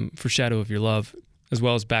for "Shadow of Your Love" as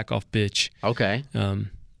well as "Back Off Bitch." Okay. And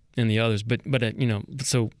the others, but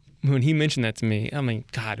so when he mentioned that to me, I mean,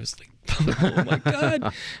 God, it was like, oh my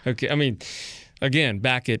God. Okay, I mean, again,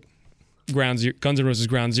 back at Guns N' Roses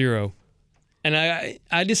Ground Zero, and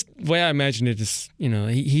I just the way I imagined it is,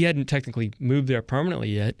 he hadn't technically moved there permanently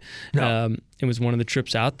yet. No. It was one of the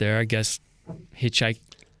trips out there, I guess, hitchhike,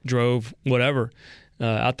 drove, whatever,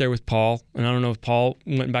 out there with Paul, and I don't know if Paul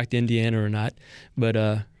went back to Indiana or not,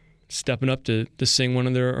 but stepping up to sing one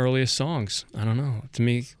of their earliest songs. I don't know. To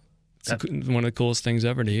me, it's one of the coolest things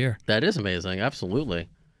ever to hear. That is amazing. Absolutely.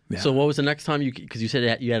 Yeah. So what was the next time because you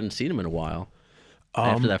said you hadn't seen him in a while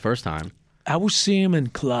after that first time? I would see him in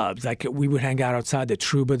clubs. We would hang out outside the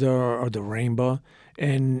Troubadour or the Rainbow.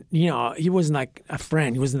 And, he wasn't like a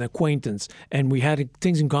friend. He was an acquaintance. And we had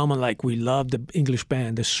things in common, like we loved the English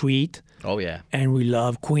band, The Sweet. Oh, yeah. And we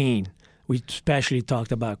loved Queen. We especially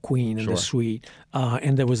talked about Queen and The Sweet.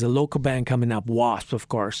 And there was a local band coming up, Wasp, of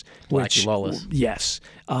course. Blackie Lawless. Yes.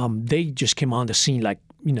 They just came on the scene,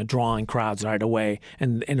 drawing crowds right away.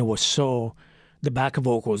 And it was so... The backup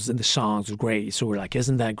vocals and the songs were great. So we're like,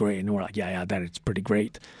 isn't that great? And we're like, yeah, that is pretty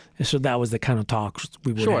great. And so that was the kind of talk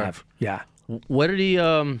we would have. Yeah. What did he?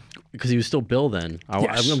 Because he was still Bill then.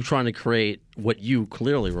 Yes. I'm trying to create what you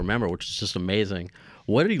clearly remember, which is just amazing.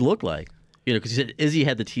 What did he look like? You know, because you said Izzy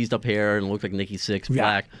had the teased up hair and looked like Nikki Sixx,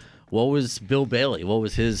 black. What was Bill Bailey? What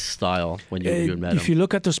was his style when you had met him? If you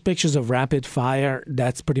look at those pictures of Rapid Fire,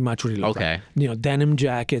 that's pretty much what he looked like. You know, denim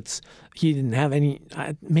jackets. He didn't have any.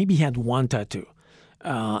 Maybe he had one tattoo,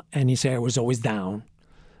 and his hair was always down.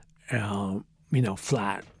 You know,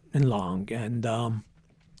 flat and long, and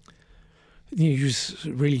he was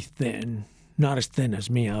really thin. Not as thin as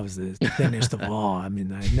me. I was the thinnest of all. I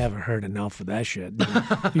mean, I never heard enough of that shit. You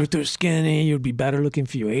know, you're too skinny. You'd be better looking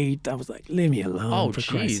if you ate. I was like, leave me alone. Oh,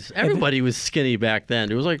 jeez. Everybody was skinny back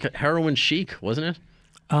then. It was like heroin chic, wasn't it?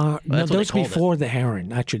 No, that was before the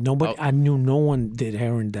heroin. Actually, nobody. I knew no one did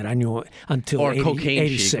heroin that I knew until or cocaine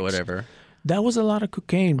 86. chic or whatever. That was a lot of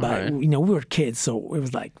cocaine, but Right. you know, we were kids, so it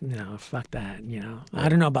was like, no, fuck that. You know, I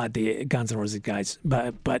don't know about the Guns N' Roses guys,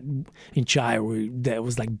 but in Chai, there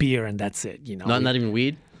was like beer and that's it. You know, Not even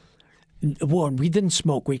weed. Well, we didn't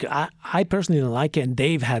smoke weed. I personally didn't like it, and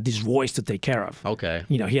Dave had this voice to take care of. Okay.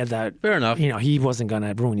 You know, he had that. Fair enough. You know, he wasn't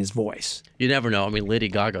gonna ruin his voice. You never know. I mean, Lady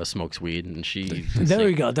Gaga smokes weed, and she. There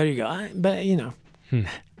you go. But you know,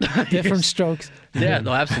 different strokes. Yeah,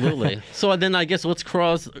 no, absolutely. So then I guess let's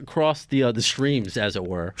cross the streams, as it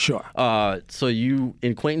were. Sure. So you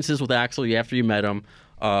acquaintances with Axl after you met him.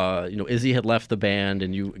 You know, Izzy had left the band,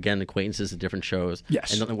 and you again acquaintances at different shows.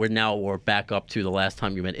 Yes. And then we're back up to the last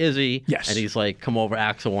time you met Izzy. Yes. And he's like, "Come over,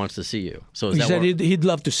 Axl wants to see you." So is He that said where- he'd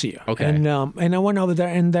love to see you. Okay. And I went over there,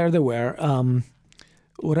 and there they were.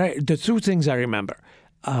 The two things I remember.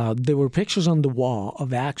 There were pictures on the wall of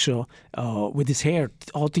Axl with his hair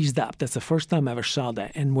all teased up. That's the first time I ever saw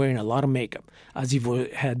that, and wearing a lot of makeup, as if he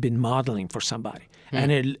had been modeling for somebody,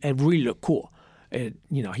 and it really looked cool.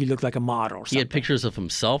 You know, he looked like a model or something. he had pictures of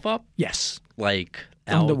himself up, Yes, like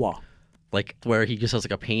on the out- wall. like where he just has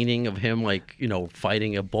like a painting of him, like, you know,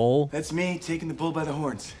 fighting a bull. That's me taking the bull by the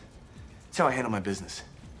horns. That's how I handle my business.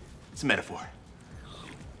 It's a metaphor.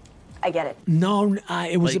 I get it. No,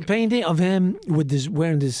 it was Like- a painting of him with this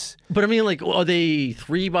wearing this. But I mean, like, are they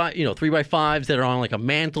 3x5s that are on like a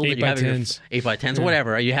mantle? 8 that you by have in your- 10s. 8x10s,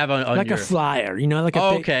 whatever. You have on Like your, a flyer, you know, like a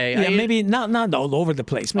Okay, yeah, I- maybe not all over the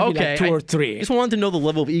place. Maybe Okay, like two I or three. Just wanted to know the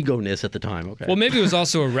level of ego-ness at the time. Okay. Well, maybe it was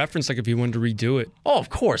also a reference, like if he wanted to redo it. Oh, of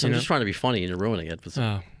course. I'm just trying to be funny and you're ruining it. But-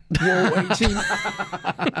 Oh. Well, see,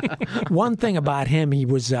 one thing about him,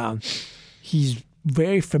 he's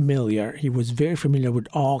very familiar. He was very familiar with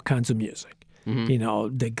all kinds of music. Mm-hmm. You know,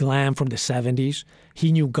 the glam from the 70s.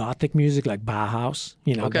 He knew Gothic music like Bauhaus.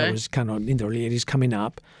 You know, Okay. that was kind of in the early 80s coming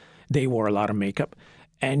up. They wore a lot of makeup.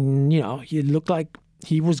 And, you know, he looked like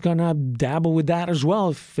he was going to dabble with that as well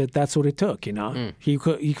if that's what it took, you know. He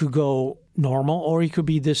could go normal or he could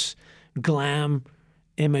be this glam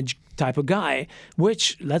image type of guy,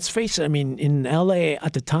 which, let's face it, I mean, in LA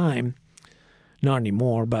at the time, not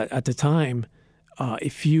anymore, but at the time,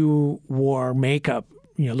 if you wore makeup,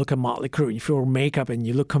 you know, look at Motley Crue, if you wore makeup and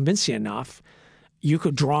you look convincing enough, you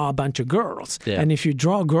could draw a bunch of girls. Yeah. And if you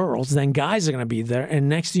draw girls, then guys are going to be there. And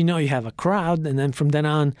next thing you know, you have a crowd. And then from then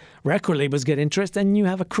on, record labels get interested and you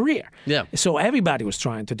have a career. Yeah. So everybody was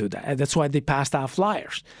trying to do that. And that's why they passed out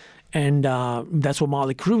flyers. And that's what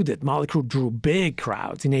Motley Crue did. Motley Crue drew big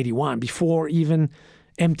crowds in 81 before even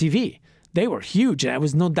MTV. They were huge. And there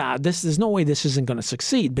was no doubt, there's no way this isn't going to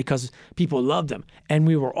succeed because people loved them. And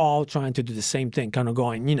we were all trying to do the same thing, kind of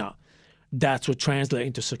going, you know, that's what translates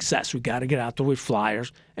into success. We got to get out there with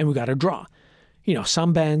flyers and we got to draw. You know,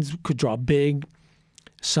 some bands could draw big,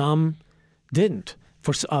 some didn't.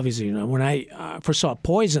 Obviously, you know, when I first saw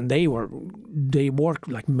Poison, they worked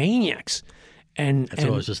like maniacs. And That's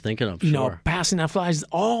what I was just thinking of. you Sure. know, passing out flyers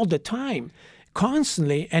all the time,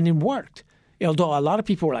 constantly, and it worked. Although a lot of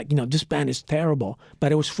people were like, you know, this band is terrible,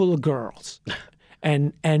 but it was full of girls,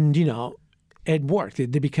 and you know, it worked. They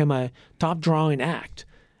became a top drawing act,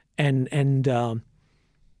 and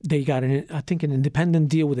they got I think an independent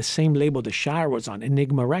deal with the same label the Shire was on,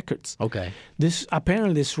 Enigma Records. Okay. This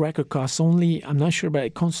record costs only, I'm not sure, but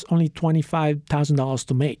it costs only $25,000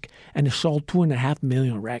 to make, and it sold 2.5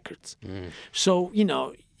 million records. So, you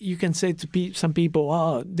know, you can say to some people,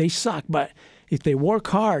 oh, they suck, but if they work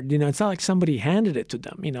hard, you know, it's not like somebody handed it to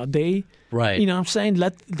them. You know, Right. You know what I'm saying?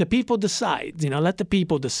 Let the people decide. You know, let the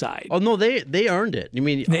people decide. Oh no, they earned it. You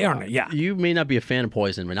mean They earned it, yeah. You may not be a fan of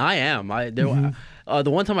Poison, but I am. The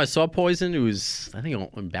one time I saw Poison, it was I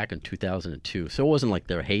think back in 2002, so it wasn't like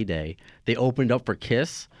their heyday. They opened up for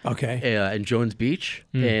Kiss, Okay. in Jones Beach,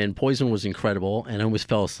 and Poison was incredible, and I almost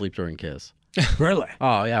fell asleep during Kiss. Really?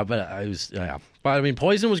 Oh yeah, but But I mean,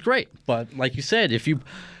 Poison was great. But like you said,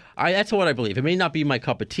 That's what I believe. It may not be my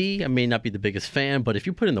cup of tea. I may not be the biggest fan, but if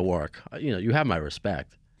you put in the work, you have my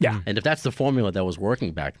respect. Yeah. And if that's the formula that was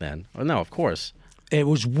working back then, no, of course. It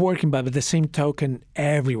was working, but at the same token,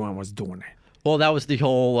 everyone was doing it. Well, that was the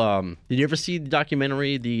whole. Did you ever see the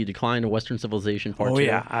documentary, The Decline of Western Civilization Part 2? Oh,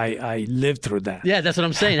 yeah. I lived through that. Yeah, that's what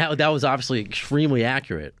I'm saying. That was obviously extremely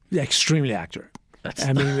accurate. Extremely accurate.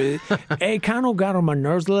 I mean, it kind of got on my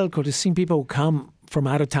nerves a little because I've seen people come from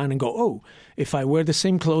out of town and go, oh, if I wear the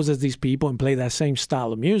same clothes as these people and play that same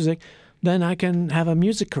style of music, then I can have a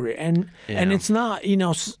music career. And it's not,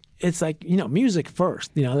 it's like, music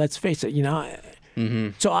first. Let's face it, Mm-hmm.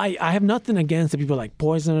 So I have nothing against the people like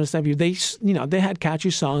Poison and stuff. They had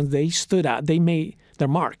catchy songs. They stood out. They made their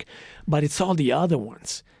mark. But it's all the other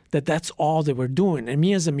ones that's all they were doing. And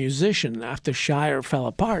me as a musician, after Shire fell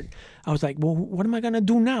apart, I was like, well, what am I going to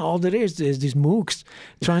do now? All there is these mooks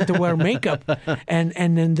trying to wear makeup. and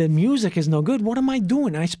then the music is no good. What am I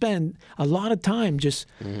doing? I spend a lot of time just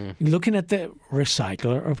looking at the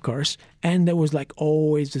recycler, of course. And it was like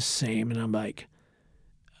always the same. And I'm like,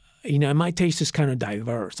 my taste is kind of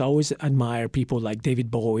diverse. I always admire people like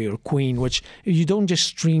David Bowie or Queen, which you don't just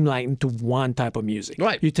streamline into one type of music.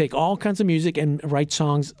 Right. You take all kinds of music and write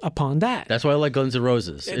songs upon that. That's why I like Guns N'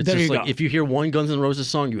 Roses. It's There just you like go. if you hear one Guns N' Roses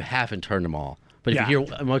song, you haven't heard them all. But if Yeah. you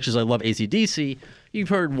hear, as much as I love AC/DC, you've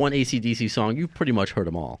heard one AC/DC song, you've pretty much heard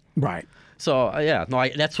them all. Right. So,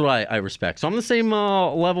 that's what I respect. So I'm the same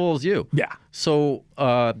level as you. Yeah. So,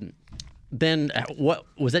 then what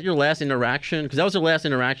was that your last interaction? Because that was your last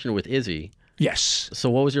interaction with Izzy. Yes. So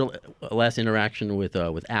what was your last interaction with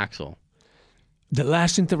Axl? The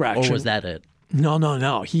last interaction. Or was that it?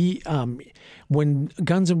 No. He, when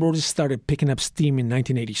Guns N' Roses started picking up steam in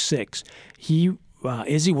 1986,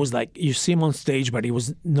 Izzy was like, you see him on stage, but he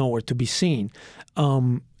was nowhere to be seen.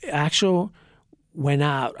 Axl went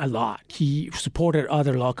out a lot. He supported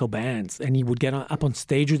other local bands, and he would get up on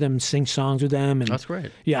stage with them, sing songs with them. And That's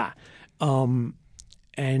great. Yeah.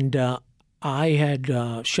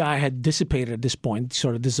 Shy had dissipated at this point,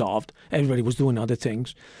 sort of dissolved. Everybody was doing other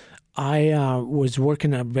things. I was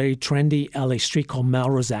working at a very trendy LA street called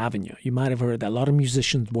Melrose Avenue. You might have heard that. A lot of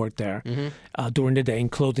musicians worked there during the day in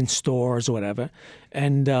clothing stores or whatever.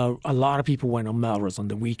 And a lot of people went on Melrose on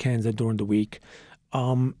the weekends and during the week.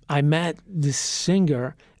 I met this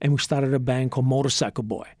singer, and we started a band called Motorcycle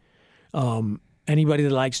Boy. Anybody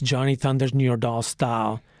that likes Johnny Thunder's New York Dolls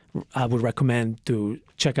style, I would recommend to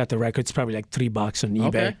check out the record. It's probably like $3 on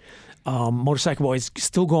eBay. Okay. Motorcycle Boy is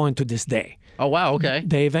still going to this day. Oh, wow, okay.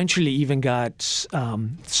 They eventually even got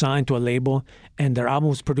signed to a label, and their album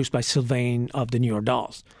was produced by Sylvain of the New York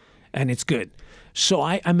Dolls, and it's good. So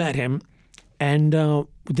I met him, and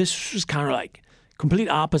this was kind of like complete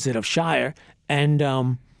opposite of Shire, and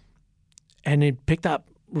it picked up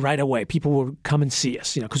right away. People would come and see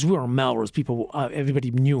us, because we were on Melrose.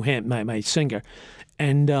 Everybody knew him, my singer.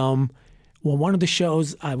 And one of the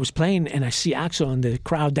shows I was playing, and I see Axl in the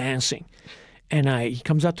crowd dancing. And he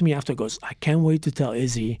comes up to me after and goes, I can't wait to tell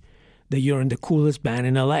Izzy that you're in the coolest band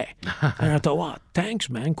in LA. And I thought, wow, thanks,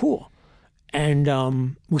 man, cool.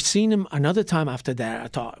 And we've seen him another time after that. I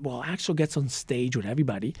thought, well, Axl gets on stage with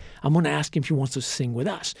everybody. I'm going to ask him if he wants to sing with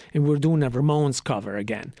us. And we're doing a Ramones cover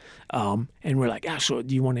again. And we're like, Axl,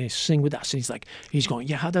 do you want to sing with us? And he's going,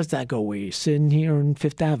 yeah, how does that go? We're sitting here on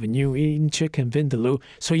Fifth Avenue eating chicken vindaloo.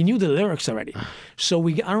 So he knew the lyrics already. So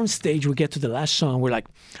we get on stage, we get to the last song. We're like,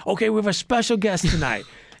 okay, we have a special guest tonight.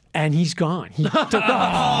 And he's gone. He took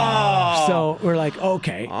off. So we're like,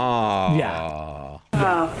 okay. Yeah.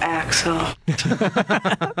 Oh, Axl.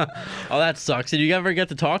 Oh, that sucks. Did you ever get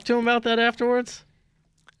to talk to him about that afterwards?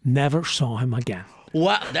 Never saw him again.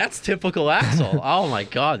 Wow, that's typical Axl. Oh my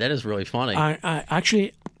God, that is really funny. I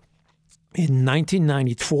actually, in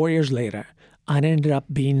 1990, 4 years later, I ended up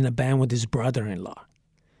being in a band with his brother-in-law.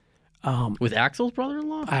 With Axl's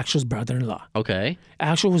brother-in-law? Axl's brother-in-law. Okay.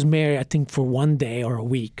 Axl was married, I think, for one day or a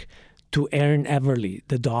week to Erin Everly,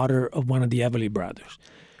 the daughter of one of the Everly brothers.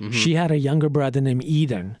 Mm-hmm. She had a younger brother named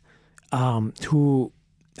Eden, who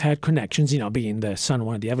had connections, being the son of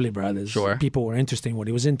one of the Everly brothers. Sure. People were interested in what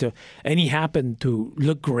he was into. And he happened to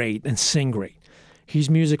look great and sing great. His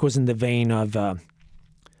music was in the vein of the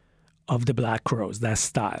Black Crowes, that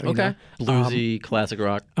style. Okay. Bluesy, classic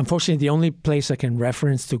rock. Unfortunately, the only place I can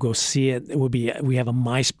reference to go see it would be we have a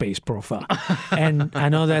MySpace profile, and I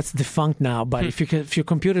know that's defunct now. But if your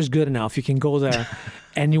computer's good enough, you can go there,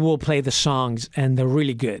 and you will play the songs, and they're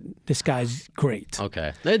really good. This guy's great.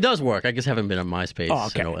 Okay, it does work. I just haven't been on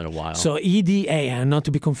MySpace in a while. So EDAN, not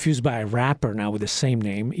to be confused by a rapper now with the same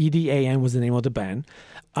name. EDAN was the name of the band.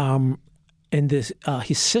 and this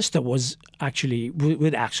his sister was actually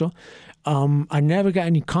with Axl. I never got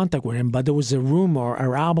any contact with him, but there was a rumor.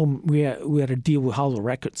 Our album, we had a deal with Hollow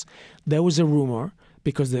Records. There was a rumor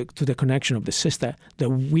because to the connection of the sister that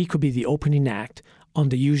we could be the opening act on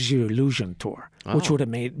the Use Your Illusion tour, which would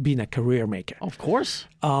have been a career maker. Of course.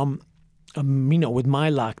 With my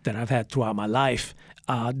luck that I've had throughout my life,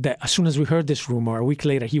 that as soon as we heard this rumor, a week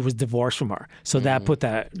later he was divorced from her. So that put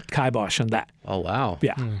the kibosh on that. Oh wow.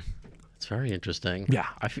 Yeah. It's very interesting. Yeah.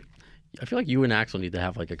 I feel like you and Axl need to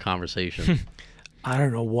have like a conversation. I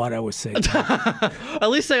don't know what I would say. At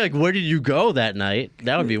least say like, where did you go that night?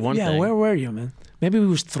 That would be one thing. Yeah, where were you, man? Maybe we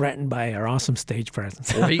was threatened by our awesome stage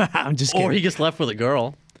presence. I'm just kidding. Or he gets left with a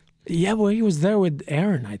girl. Yeah, well, he was there with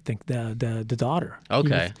Erin, I think, the daughter.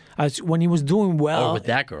 Okay. When he was doing well. Or with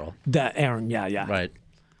that girl. Erin, yeah. Right.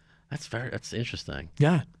 That's interesting.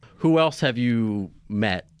 Yeah. Who else have you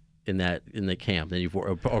met in the camp that you've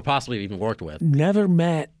or possibly even worked with? Never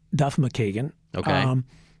met Duff McKagan. Okay.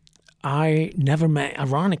 I never met,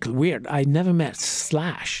 ironically weird, I never met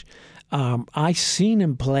Slash. I seen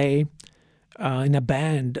him play in a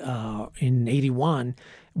band in '81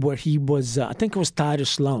 where he was, I think it was Titus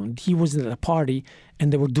Sloan. He was at a party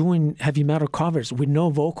and they were doing heavy metal covers with no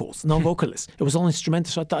vocals, no vocalists. It was all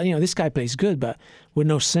instrumental. So I thought, this guy plays good, but with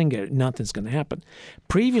no singer, nothing's going to happen.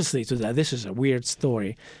 Previously to that, this is a weird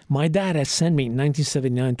story. My dad had sent me in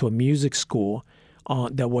 1979 to a music school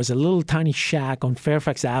that was a little tiny shack on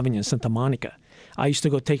Fairfax Avenue in Santa Monica. I used to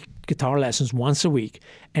go take guitar lessons once a week,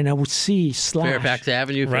 and I would see Slash. Fairfax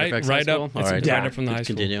Avenue, Fairfax High School? Up. All right. Right up from the high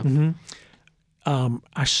school. Continue. Mm-hmm.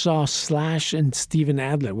 I saw Slash and Steven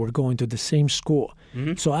Adler were going to the same school.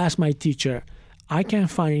 Mm-hmm. So I asked my teacher, I can't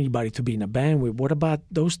find anybody to be in a band with. What about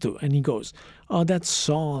those two? And he goes, oh, that's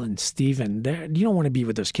Saul and Steven. You don't want to be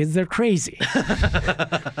with those kids. They're crazy.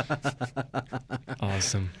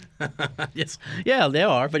 Awesome. Yes. Yeah, they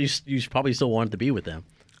are, but you probably still wanted to be with them.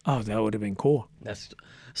 Oh, that would have been cool.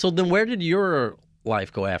 So then where did your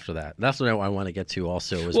life go after that? That's what I want to get to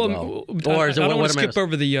also as well. Or I don't want to skip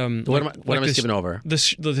over the what am I skipping over? The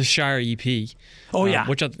Shire EP. Oh yeah,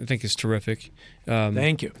 which I think is terrific.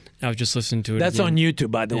 Thank you. I was just listening to it. That's again. on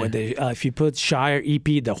YouTube, by the way. If you put Shire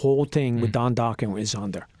EP, the whole thing with Don Dokken is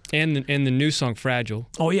on there. And the new song Fragile.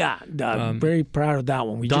 Oh yeah, very proud of that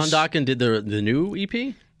one. Don Dokken did the new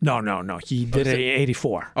EP. No. He did it in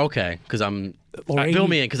 '84. Okay, because fill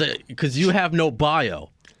me in because you have no bio.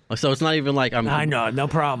 So it's not even like I'm. I know, no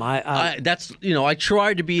problem. I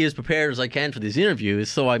tried to be as prepared as I can for these interviews.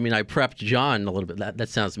 So I prepped John a little bit. That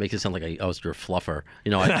makes it sound like I was your fluffer.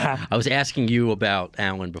 I was asking you about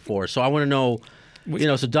Alan before, so I want to know.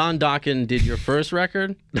 So Don Dokken did your first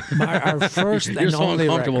record. Our first and You're so only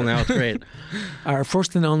uncomfortable record. now. It's great. Our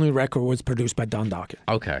first and only record was produced by Don Dokken.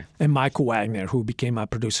 Okay. And Michael Wagner, who became a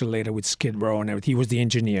producer later with Skid Row and everything. He was the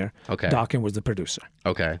engineer. Okay. Dokken was the producer.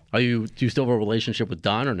 Okay. Do you still have a relationship with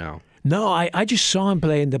Don or no? No, I just saw him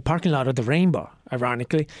play in the parking lot of the Rainbow,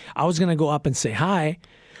 ironically. I was going to go up and say hi,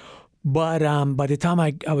 but by the time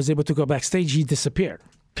I was able to go backstage, he disappeared.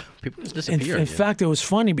 People just disappear. In fact, it was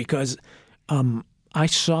funny because I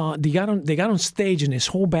saw they got on stage and his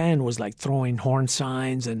whole band was like throwing horn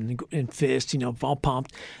signs and fists, all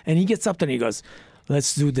pumped. And he gets up there and he goes,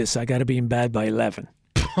 "Let's do this. I got to be in bed by 11."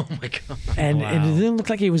 Oh my God! And it didn't look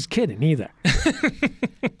like he was kidding either.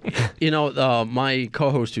 My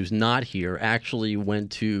co-host who's not here actually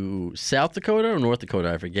went to South Dakota or North Dakota,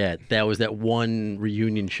 I forget. That was that one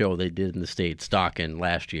reunion show they did in the States, Dokken,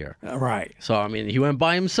 last year. Right. So, he went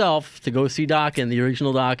by himself to go see Dokken, the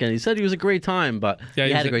original Dokken. He said he was a great time, but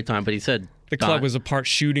he had a great time, but he said... The club was a part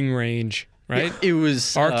shooting range, right? It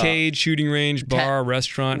was... Arcade, shooting range, bar,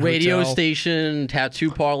 restaurant, radio hotel. station,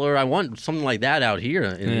 tattoo parlor. I want something like that out here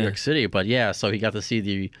in New York City. But yeah, so he got to see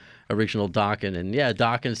the original Dokken. And yeah,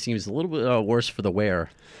 Dokken seems a little bit worse for the wear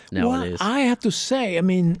nowadays. Well, I have to say,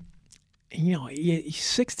 he's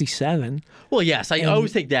 67. Well, yes, I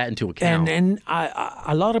always take that into account. And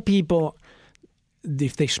a lot of people,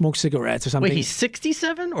 if they smoke cigarettes or something... Wait, he's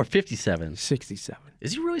 67 or 57? 67.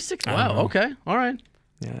 Is he really 60? Wow, okay, all right.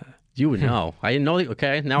 Yeah. You would know. I didn't know.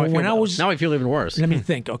 Okay, now I feel even worse. Let me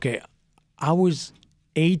think. Okay, I was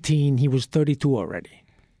 18. He was 32 already.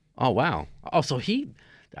 Oh wow. Oh, so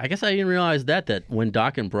I guess I didn't realize that when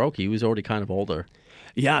Dokken broke, he was already kind of older.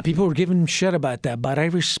 Yeah, people were giving him shit about that, but I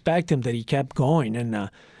respect him that he kept going, and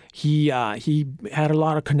he had a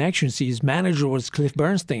lot of connections. His manager was Cliff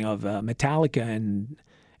Bernstein of Metallica,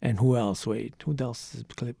 and who else? Wait, who else is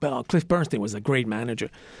Cliff? Well, Cliff Bernstein was a great manager.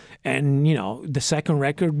 And, the second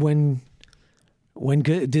record went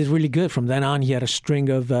good, did really good. From then on, he had a string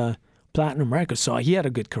of platinum records. So he had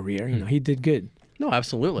a good career. He did good. No,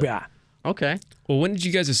 absolutely. Yeah. Okay. Well, when did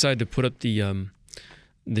you guys decide to put up the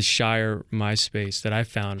Shire MySpace that I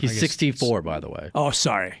found? He's I guess 64, by the way. Oh,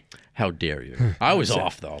 sorry. How dare you? I was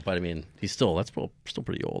off, though. But, I mean, that's still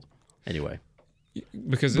pretty old. Anyway.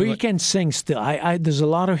 Because But he can sing still. There's a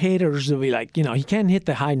lot of haters that be like, he can't hit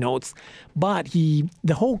the high notes, but the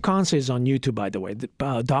whole concert is on YouTube, by the way,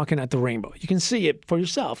 Docking at the Rainbow. You can see it for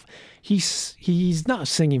yourself. He's not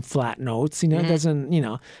singing flat notes,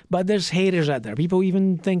 doesn't, but there's haters out there. People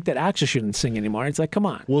even think that Axl shouldn't sing anymore. It's like, come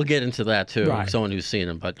on. We'll get into that, too. Right. Someone who's seen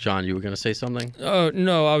him. But, John, you were going to say something? Oh,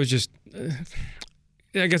 no, I was just...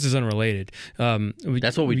 I guess it's unrelated.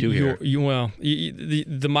 That's what we do here.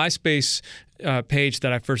 The MySpace page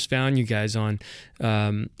that I first found you guys on,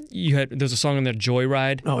 there's a song on there,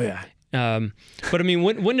 Joyride. Oh, yeah. But I mean,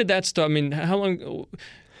 when did that start? I mean, how long?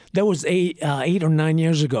 That was 8 or 9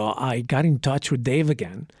 years ago. I got in touch with Dave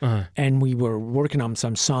again, and we were working on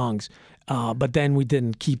some songs. But then we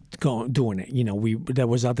didn't keep doing it. There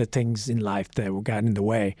was other things in life that got in the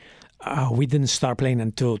way. We didn't start playing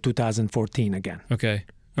until 2014 again. Okay.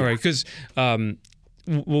 All right. Because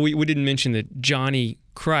we didn't mention that Johnny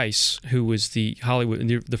Christ, who was the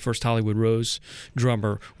first Hollywood Rose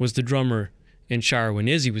drummer, was the drummer in Shire when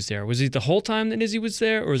Izzy was there. Was he the whole time that Izzy was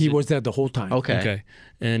there? Or he was there the whole time. Okay.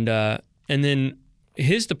 And then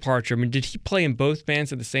his departure, I mean, did he play in both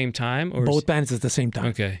bands at the same time? Or both bands at the same time.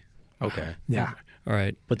 Okay. Yeah. All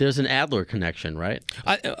right. But there's an Adler connection, right?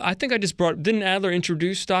 I think I just didn't Adler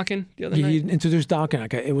introduce Dockin the other night? He introduced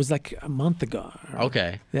Dockin. It was like a month ago.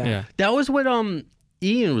 Okay. Yeah. That was what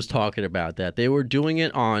Ian was talking about, that they were doing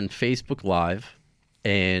it on Facebook Live,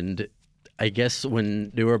 and I guess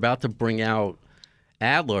when they were about to bring out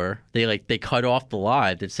Adler, they cut off the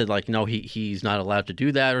live. That said, no, he's not allowed to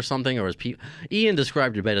do that or something. Or Ian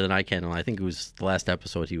described it better than I can, and I think it was the last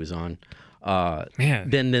episode he was on.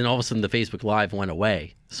 Then all of a sudden the Facebook Live went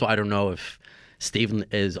away. So I don't know if Steven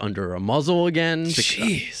is under a muzzle again.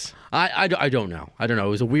 Jeez. I don't know. I don't know. It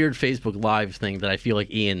was a weird Facebook Live thing that I feel like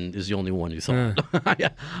Ian is the only one who saw.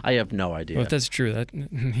 I have no idea. Well, if that's true,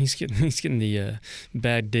 he's getting the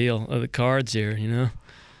bad deal of the cards here,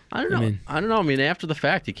 I don't know. I don't know. I mean, after the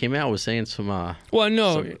fact, he came out and was saying some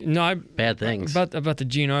bad things about the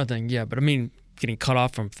GNR thing. Yeah, but I mean, getting cut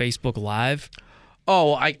off from Facebook Live.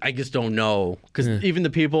 Oh, I just don't know, because even the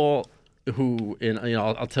people who,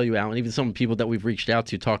 I'll tell you, Alan, even some people that we've reached out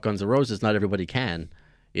to talk Guns N' Roses, not everybody can,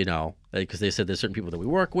 because they said there's certain people that we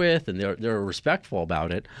work with and they're respectful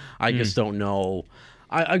about it. I just don't know.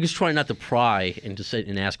 I just try not to pry and just sit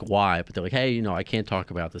and ask why, but they're like, hey, I can't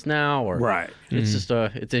talk about this now, or right. It's just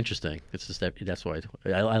it's interesting. It's just that's why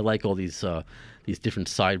I like all these different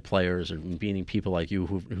side players and meeting people like you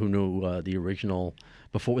who knew the original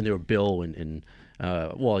before, when they were Bill and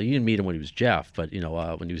you didn't meet him when he was Jeff, but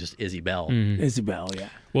when he was just Izzy Bell. Izzy Bell, yeah.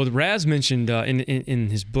 Well, Raz mentioned in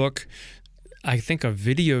his book, I think, a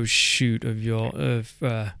video shoot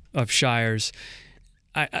of Shire's.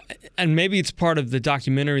 And maybe it's part of the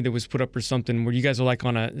documentary that was put up or something, where you guys are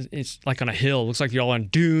on a hill. It looks like you're all on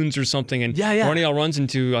dunes or something, and one of y'all runs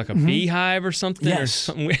into like a beehive or something. Yes.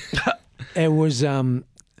 Or something. It was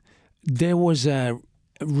there was a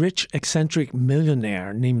rich eccentric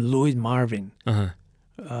millionaire named Louis Marvin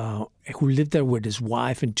who lived there with his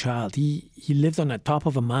wife and child. He lived on the top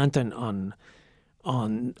of a mountain on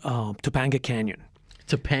Topanga Canyon.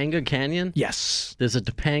 Topanga Canyon? Yes. There's a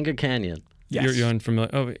Topanga Canyon. Yes. You're unfamiliar.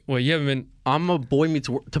 Oh, well, you haven't been. I'm a Boy Meets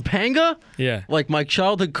World. Topanga? Yeah. Like my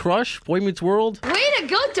childhood crush, Boy Meets World? Way to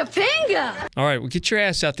go, Topanga! All right, well, get your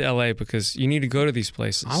ass out to L.A. because you need to go to these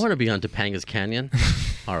places. I want to be on Topanga's Canyon.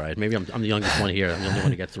 All right, maybe I'm the youngest one here. I'm the only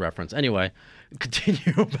one who gets the reference. Anyway, continue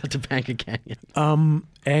about Topanga Canyon.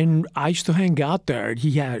 And I used to hang out there.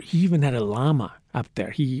 He even had a llama up there.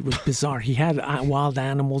 He was bizarre. He had wild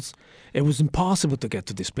animals. It was impossible to get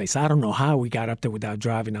to this place. I don't know how we got up there without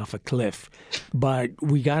driving off a cliff. But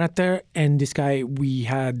we got up there, and this guy, we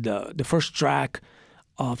had the first track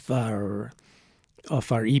of our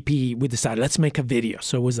EP. We decided, let's make a video.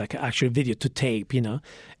 So it was like actually a video to tape,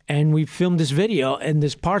 And we filmed this video, and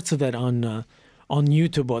there's parts of it on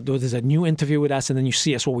YouTube. There's a new interview with us, and then you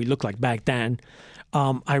see us what we looked like back then.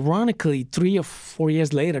 Ironically, 3 or 4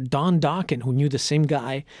 years later, Don Dockin, who knew the same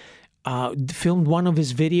guy, filmed one of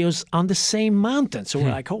his videos on the same mountain. So we're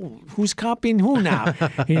like, oh, who's copying who now?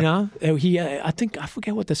 I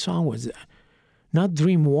forget what the song was. Not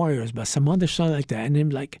Dream Warriors, but some other song like that. And I'm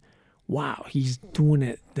like, wow, he's doing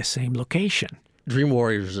it the same location. Dream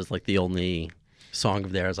Warriors is like the only song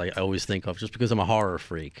of theirs I always think of, just because I'm a horror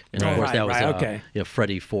freak. And of Right. course that was okay.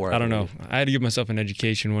 Freddy 4. I don't know. believe. I had to give myself an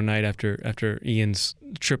education one night after Ian's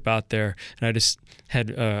trip out there, and I just had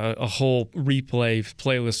a whole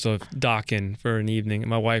playlist of Dokken for an evening. And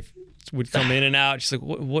my wife would come in and out. She's like,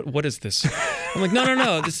 "What is this?" I'm like,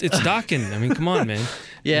 "No, it's Dokken. I mean, come on, man."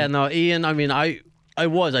 Yeah, no, Ian. I mean, I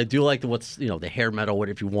do like the hair metal, what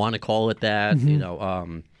if you want to call it that. Mm-hmm. You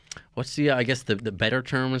know, what's I guess the better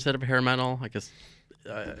term instead of hair metal? I guess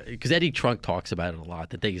because Eddie Trunk talks about it a lot,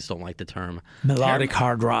 that they just don't like the term Melodic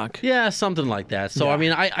hard rock. Yeah, something like that. So Yeah. I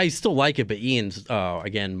mean, I still like it, but Ian's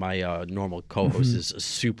again, my normal co-host is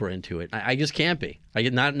super into it. I just can't be. I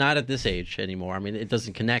get not at this age anymore. I mean, it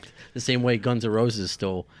doesn't connect the same way Guns N' Roses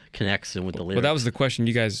still connects with the lyrics. Well, that was the question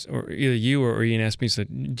you guys, or either you or Ian asked me.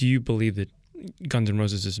 Said, "Do you believe that Guns N'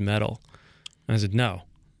 Roses is metal?" And I said, "No."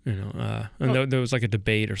 You know, and there was like a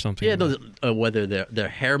debate or something. Yeah, whether they're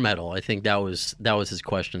hair metal. I think that was his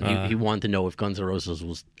question. He wanted to know if Guns N' Roses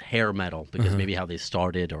was hair metal because maybe how they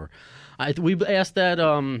started, or we asked that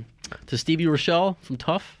to Stevie Rochelle from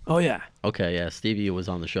Tough. Oh yeah, Okay, yeah, Stevie was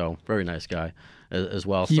on the show. Very nice guy as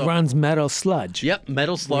well. he runs Metal Sludge. Yep,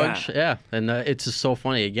 Metal Sludge. Yeah, and it's just so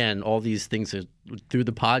funny. Again, all these things through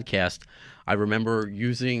the podcast. I remember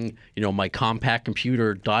using, my compact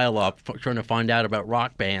computer dial-up, trying to find out about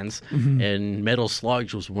rock bands, and Metal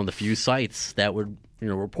Sludge was one of the few sites that would,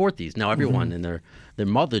 report these. Now everyone and their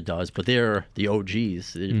mother does, but they're the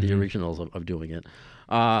OGs, the originals of doing it.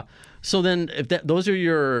 So then, if those are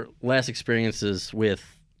your last experiences with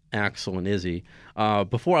Axl and Izzy,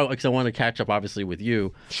 because I want to catch up, obviously, with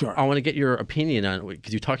you. Sure. I want to get your opinion on it,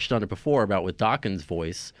 because you touched on it before about with Dokken's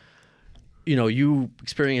voice. You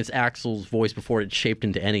experienced Axl's voice before it shaped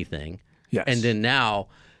into anything. Yes. And then now,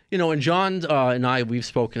 and John and I, we've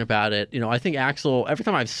spoken about it. I think Axl, every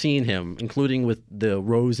time I've seen him, including with the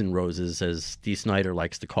Rose and Roses, as Dee Snider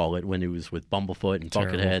likes to call it, when he was with Bumblefoot and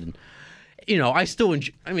Buckethead. And, I still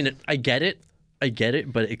enjoy, I get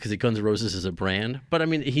it, but because Guns N' Roses is a brand. But,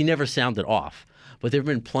 he never sounded off. But there have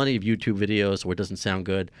been plenty of YouTube videos where it doesn't sound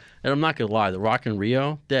good. And I'm not going to lie, the Rock in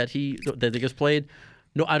Rio that they just played,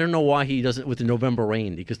 no, I don't know why he doesn't with the November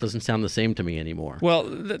Rain. It just doesn't sound the same to me anymore. Well,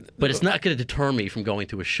 but it's not going to deter me from going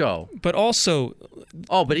to a show. But also,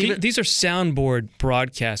 these are soundboard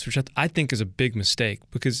broadcasts, which I think is a big mistake,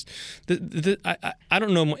 because I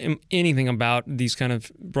don't know anything about these kind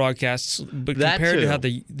of broadcasts, but compared to how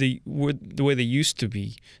the way they used to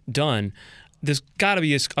be done, there's got to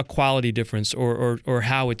be a quality difference or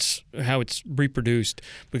how it's reproduced,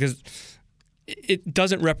 because it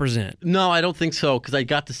doesn't represent. No, I don't think so, because I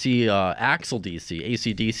got to see Axl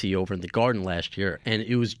AC/DC over in the Garden last year, and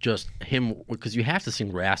it was just him, because you have to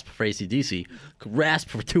sing Rasp for AC/DC, Rasp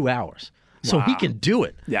for 2 hours. So he can do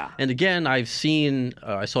it. Yeah. And again, I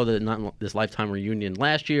saw this Lifetime reunion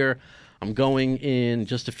last year. I'm going in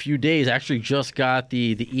just a few days. I actually just got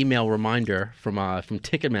the email reminder from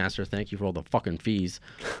Ticketmaster. Thank you for all the fucking fees.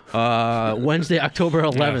 Wednesday, October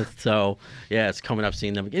 11th. Yeah. So, yeah, it's coming up,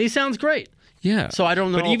 seeing them. And he sounds great. Yeah. So I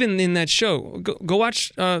don't know. But even in that show, go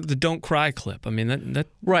watch the "Don't Cry" clip. I mean, that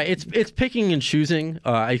right. It's picking and choosing.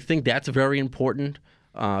 I think that's very important,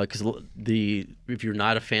 because if you're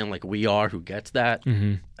not a fan like we are, who gets that,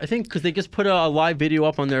 I think because they just put a live video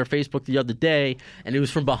up on their Facebook the other day, and it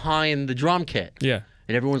was from behind the drum kit. Yeah.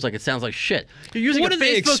 And everyone's like, it sounds like shit. You're using What a do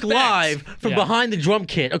they Facebook expect? Live from Yeah. behind the drum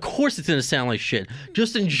kit. Of course it's going to sound like shit.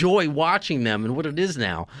 Just enjoy watching them and what it is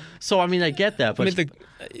now. So, I get that. But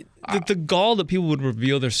the gall that people would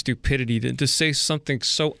reveal their stupidity to say something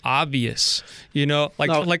so obvious,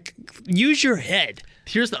 like use your head.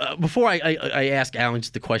 Here's before I ask Alan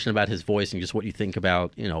just the question about his voice and just what you think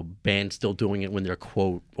about bands still doing it when they're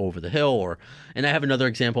quote over the hill, and I have another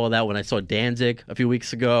example of that when I saw Danzig a few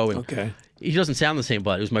weeks ago, and Okay. he doesn't sound the same,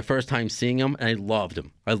 but it was my first time seeing him, and I loved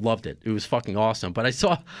him. I loved it. It was fucking awesome. But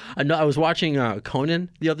I was watching Conan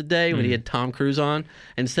the other day when he had Tom Cruise on,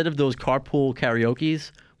 and instead of those carpool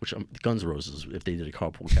karaoke's, which Guns N' Roses, if they did a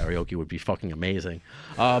carpool karaoke, would be fucking amazing.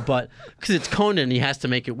 But because it's Conan, he has to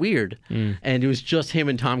make it weird. And it was just him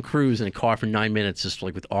and Tom Cruise in a car for 9 minutes, just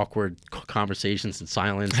like with awkward conversations and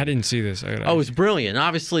silence. I didn't see this. It was brilliant.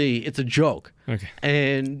 Obviously, it's a joke. Okay.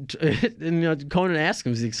 And Conan asks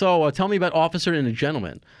him, he's like, so tell me about Officer and a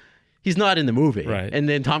Gentleman. He's not in the movie. Right. And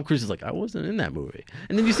then Tom Cruise is like, I wasn't in that movie.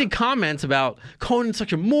 And then you see comments about Conan's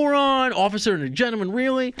such a moron, Officer and a Gentleman,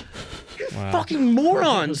 really? Wow. Fucking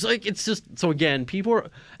morons. Like, it's just, so again, people are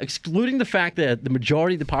excluding the fact that the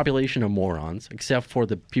majority of the population are morons, except for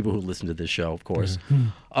the people who listen to this show, of course.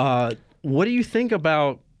 What do you think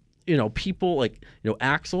about, people like,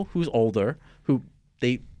 Axl, who's older, who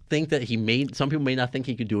they think that some people may not think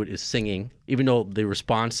he could do it, is singing, even though the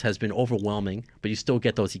response has been overwhelming, but you still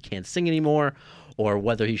get those he can't sing anymore, or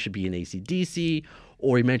whether he should be in AC/DC,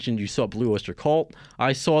 or he mentioned you saw Blue Oyster Cult.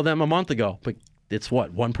 I saw them a month ago, but it's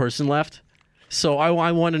one person left? So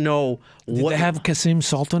I want to know Did they have Kasim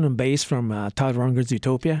Sultan on bass from Todd Rundgren's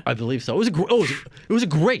Utopia? I believe so. It was a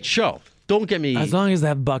great show. Don't get me... As long as they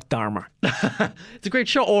have Buck Dharma. It's a great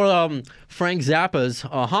show. Or Frank Zappa's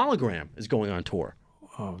Hologram is going on tour.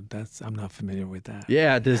 Oh, I'm not familiar with that.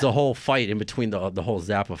 Yeah, there's a whole fight in between the whole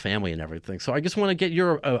Zappa family and everything. So I just want to get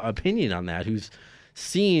your opinion on that. Who's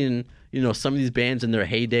seen, some of these bands in their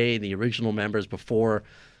heyday, the original members before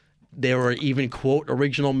they were even, quote,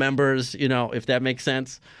 original members, if that makes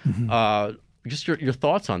sense. Mm-hmm. Just your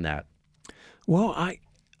thoughts on that. Well, I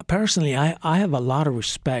have a lot of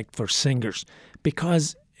respect for singers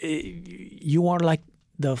because you are like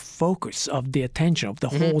the focus of the attention of the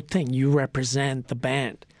whole thing. You represent the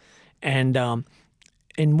band. And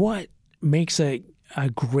what makes a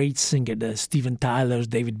great singer, the Steven Tyler's,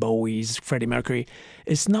 David Bowie's, Freddie Mercury,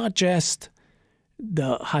 it's not just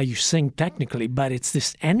how you sing technically, but it's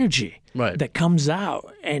this energy that comes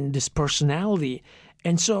out and this personality.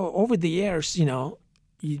 And so over the years,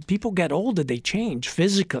 people get older, they change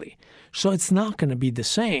physically. So it's not going to be the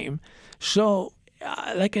same. So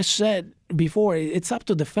like I said before, it's up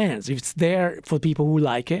to the fans. If it's there for people who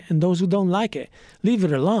like it and those who don't like it, leave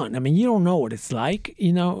it alone. I mean, you don't know what it's like.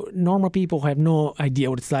 Normal people have no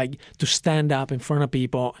idea what it's like to stand up in front of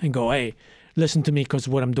people and go, hey, listen to me because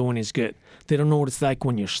what I'm doing is good. They don't know what it's like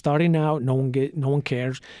when you're starting out, no one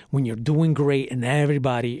cares. When you're doing great and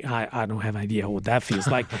everybody, I don't have an idea what that feels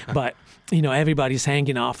like, but everybody's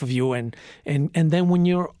hanging off of you, and then when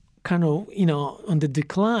you're kind of on the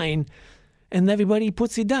decline, and everybody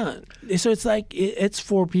puts it down. So it's like it's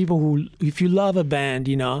for people who, if you love a band,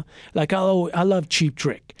 like I love Cheap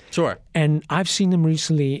Trick. Sure. And I've seen them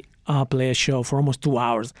recently play a show for almost 2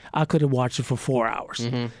 hours. I could have watched it for 4 hours.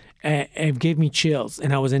 Mm-hmm. It gave me chills,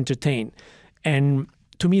 and I was entertained. And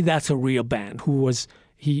to me, that's a real band.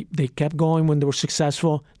 They kept going when they were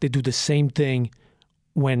successful. They do the same thing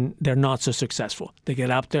when they're not so successful. They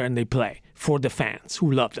get up there and they play for the fans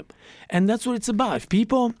who love them. And that's what it's about. If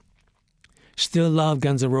people still love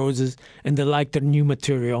Guns N' Roses and they like their new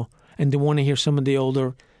material and they want to hear some of the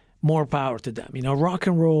older, more power to them. Rock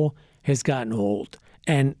and roll has gotten old,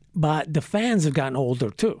 but the fans have gotten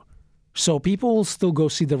older too. So people will still go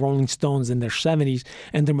see the Rolling Stones in their 70s,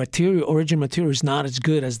 and their original material is not as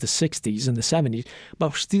good as the 60s and the 70s,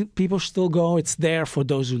 but people still go. It's there for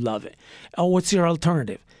those who love it. Oh, what's your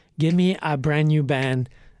alternative? Give me a brand new band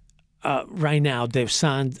right now that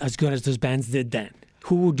sound as good as those bands did then.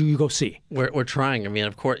 Who do you go see? We're trying. I mean,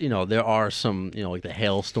 of course, there are some, like the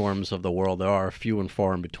Hailstorms of the world. There are few and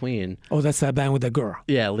far in between. Oh, that's that band with the girl.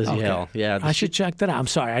 Yeah, Lizzie Hale. Yeah, I should check that out. I'm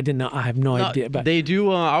sorry, I didn't know. I have no idea. But they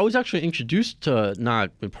do. I was actually introduced to, not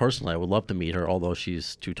personally. I would love to meet her, although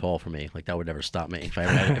she's too tall for me. Like that would never stop me if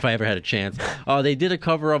I ever had a chance. They did a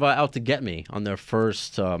cover of "Out to Get Me" on their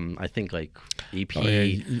first, I think, like EP,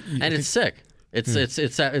 and it's sick.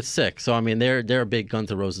 It's sick. So I mean, they're big Guns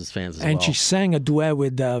N' Roses fans as well. And she sang a duet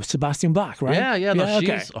with Sebastian Bach, right? Yeah. No,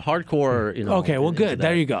 she's hardcore. Okay, well, good.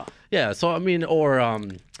 There you go. Yeah. So I mean, or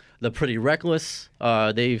the Pretty Reckless.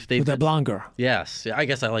 They've with the blonde girl. Yes. I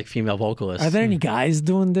guess I like female vocalists. Are there any guys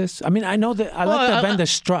doing this? I mean, I know that I like the band The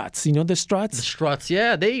Struts. You know the Struts? The Struts.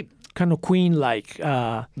 Yeah, they. Kind of Queen-like.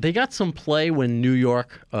 They got some play when New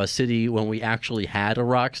York City, when we actually had a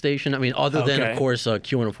rock station. I mean, other than, of course,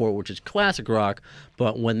 Q104, which is classic rock,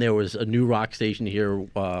 but when there was a new rock station here,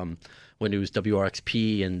 when it was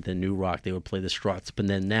WRXP and the new rock, they would play the Struts. But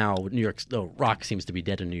then now, New York, rock seems to be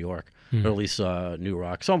dead in New York, or at least new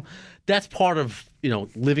rock. So that's part of,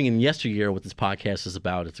 living in yesteryear, what this podcast is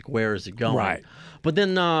about. It's like, where is it going? Right. But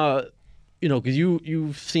then, because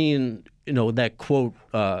you've seen... that quote,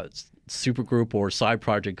 supergroup or side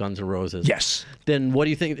project Guns N' Roses. Yes. Then what do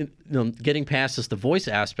you think, getting past this, the voice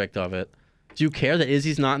aspect of it, do you care that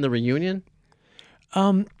Izzy's not in the reunion?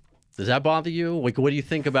 Does that bother you? Like, what do you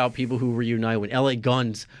think about people who reunite when LA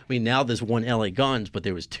Guns, I mean, now there's one LA Guns, but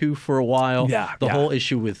there was two for a while. Yeah. The whole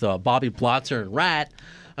issue with Bobby Blotzer and Rat.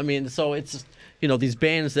 I mean, so it's... these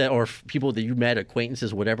bands that, or people that you met,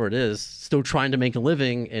 acquaintances, whatever it is, still trying to make a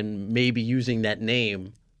living and maybe using that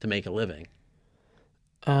name to make a living.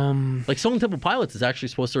 Like Stone Temple Pilots is actually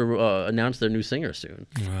supposed to announce their new singer soon.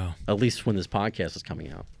 Wow. At least when this podcast is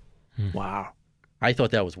coming out. Wow. I thought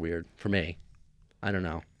that was weird for me. I don't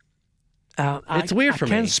know. It's weird for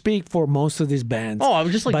me. I can't speak for most of these bands. Oh, I'm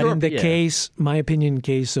just like... But in the case, my opinion, in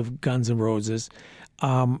case of Guns N' Roses,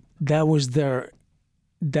 that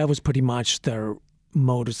was pretty much their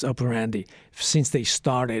modus operandi. Since they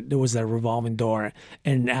started, there was that revolving door,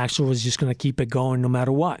 and Axl was just going to keep it going no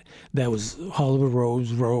matter what. There was Hollywood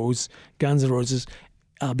Rose, Guns N' Roses.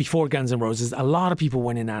 Before Guns N' Roses, a lot of people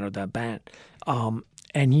went in and out of that band.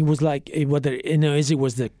 And he was like, whether Izzy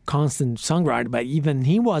was the constant songwriter, but even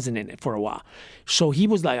he wasn't in it for a while. So he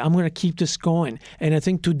was like, I'm going to keep this going. And I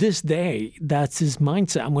think to this day, that's his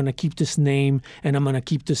mindset. I'm going to keep this name and I'm going to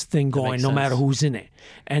keep this thing going no matter who's in it.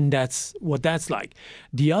 And that's what that's like.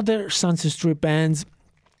 The other Sunset Strip bands,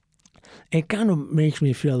 it kind of makes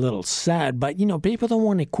me feel a little sad, but, people don't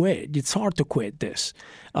want to quit. It's hard to quit this.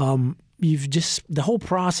 The whole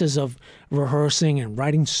process of rehearsing and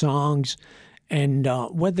writing songs, and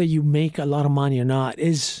whether you make a lot of money or not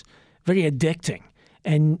is very addicting.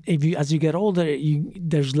 And as you get older,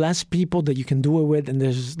 there's less people that you can do it with, and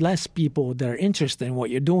there's less people that are interested in what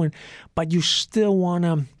you're doing. But you still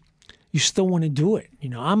wanna do it.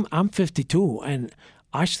 I'm 52, and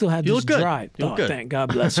I still have this drive. Thank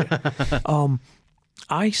God bless you.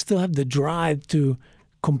 I still have the drive to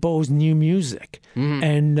compose new music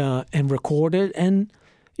and record it. And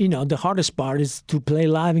the hardest part is to play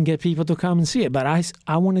live and get people to come and see it. But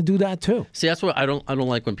I want to do that too. See, that's what I don't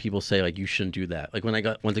like when people say like you shouldn't do that. Like when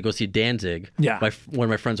I went to go see Danzig, one of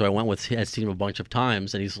my friends who I went with had seen him a bunch of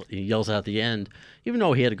times, and he yells out at the end, even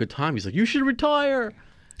though he had a good time, he's like, "You should retire,"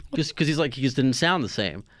 just because he just didn't sound the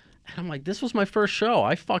same. And I'm like, this was my first show.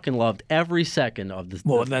 I fucking loved every second of this.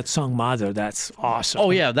 Well, that song Mother, that's awesome.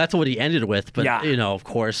 Oh yeah, that's what he ended with. But of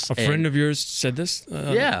course, a friend of yours said this.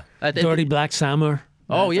 Dirty Black Summer.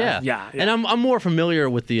 Oh yeah. And I'm more familiar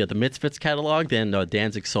with the Misfits catalog than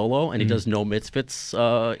Danzig solo, and he does no Misfits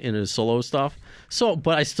in his solo stuff. So,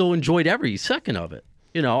 but I still enjoyed every second of it.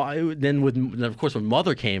 Then of course when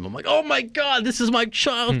Mother came, I'm like, oh my God, this is my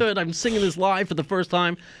childhood. I'm singing this live for the first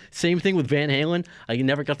time. Same thing with Van Halen. I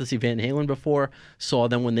never got to see Van Halen before. So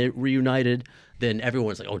then when they reunited, then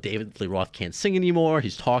everyone's like, oh, David Lee Roth can't sing anymore.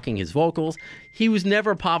 He's talking his vocals. He was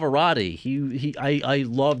never Pavarotti. I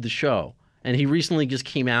loved the show. And he recently just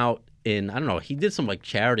came out in, I don't know, he did some like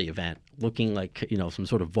charity event looking like, some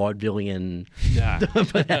sort of vaudevillian,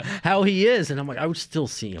 how he is. And I'm like, I would still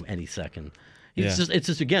see him any second. It's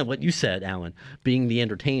just, again, what you said, Alan, being the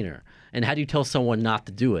entertainer. And how do you tell someone not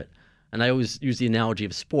to do it? And I always use the analogy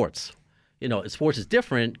of sports. Sports is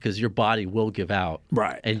different because your body will give out.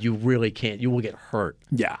 Right. And you really can't, you will get hurt.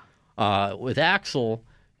 Yeah. With Axl,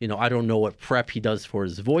 I don't know what prep he does for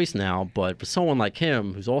his voice now, but for someone like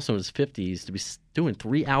him, who's also in his 50s, to be doing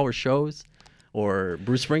 3-hour shows, or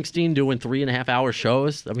Bruce Springsteen doing 3.5-hour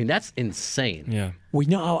shows, I mean, that's insane. Yeah.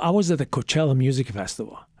 Well, I was at the Coachella Music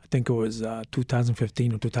Festival. I think it was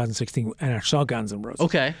 2015 or 2016, and I saw Guns N' Roses.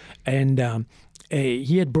 Okay. And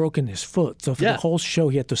he had broken his foot, so for the whole show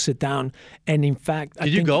he had to sit down. And in fact,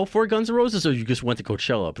 did you go for Guns N' Roses, or you just went to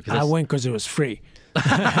Coachella? Because I went because it was free.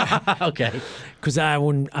 Okay. Because I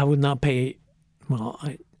would not pay. Well,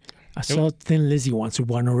 I saw Thin Lizzy once with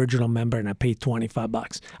one original member, and I paid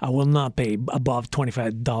 $25. I will not pay above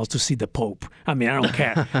 $25 to see the Pope. I mean, I don't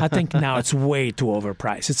care. I think now it's way too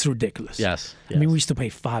overpriced. It's ridiculous. Yes. I mean, we used to pay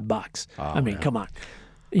 $5. I mean, come on.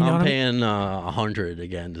 I'm paying $100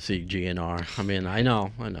 again to see GNR. I mean, I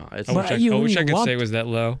know. I wish I could say it was that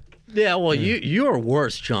low. Yeah, well, you're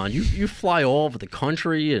worse, John. You fly all over the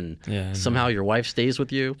country, and somehow your wife stays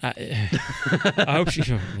with you. I hope she.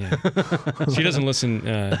 She doesn't listen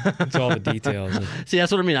to all the details. See, that's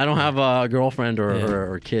what I mean. I don't have a girlfriend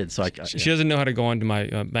or kids, so she doesn't know how to go onto my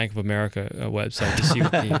Bank of America website to see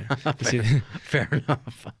what the. Fair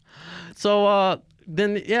enough. So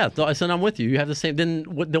then, so I'm with you. You have the same. Then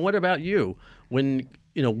what about you? When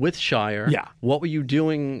with Shire, what were you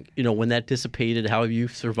doing, when that dissipated? How have you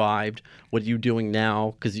survived? What are you doing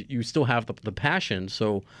now? Because you still have the passion.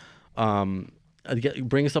 So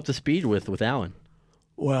bring us up to speed with Alan.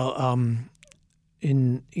 Well,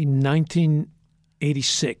 in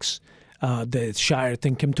 1986, the Shire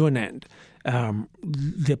thing came to an end.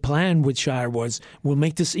 The plan with Shire was, we'll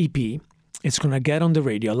make this EP. It's going to get on the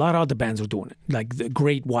radio. A lot of other bands are doing it, like the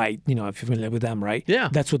Great White, if you're familiar with them, right? Yeah.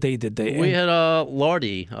 That's what they did. We had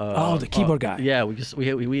Lardy. The keyboard guy. Yeah,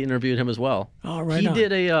 we interviewed him as well. Oh, right. He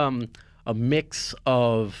did a mix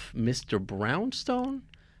of Mr. Brownstone,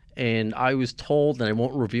 and I was told, and I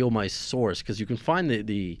won't reveal my source, because you can find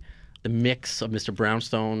the mix of Mr.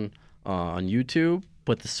 Brownstone on YouTube,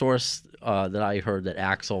 but the source that I heard that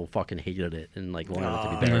Axl fucking hated it and wanted it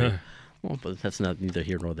to be buried. Well, but that's neither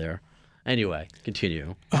here nor there. Anyway,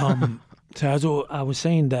 continue. So I was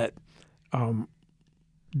saying that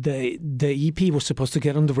the EP was supposed to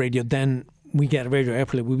get on the radio. Then we get radio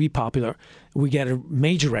airplay, we be popular, we get a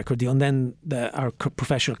major record deal, and then our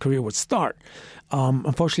professional career would start.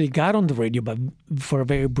 Unfortunately, got on the radio, but for a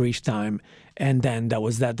very brief time, and then that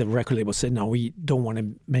was that. The record label said, "No, we don't want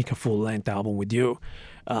to make a full-length album with you."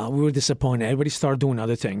 We were disappointed. Everybody started doing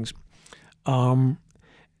other things, that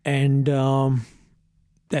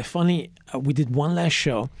funny. We did one last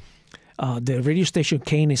show. The radio station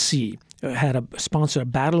KNSC had a sponsor, a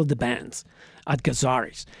Battle of the Bands at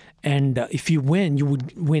Gazzari's. And if you win, you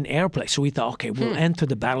would win airplay. So we thought, okay, we'll enter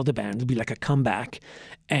the Battle of the Bands. It'll be like a comeback.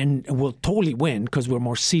 And we'll totally win because we're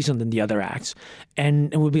more seasoned than the other acts.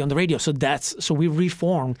 And we'll be on the radio. So we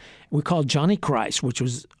reformed. We called Johnny Christ, which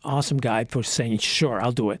was an awesome guy for saying, sure,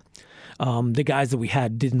 I'll do it. The guys that we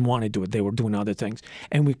had didn't want to do it. They were doing other things.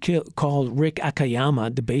 And we called Rick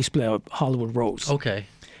Akayama, the bass player of Hollywood Rose. Okay.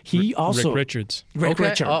 He also Rick Richards. Rick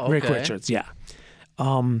Richards, yeah.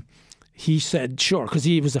 He said sure because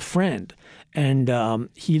he was a friend, and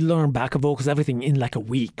he learned back vocals, everything in like a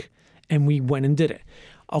week, and we went and did it.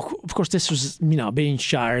 Of course, this was being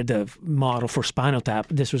Shire, the model for Spinal Tap.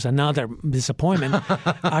 This was another disappointment,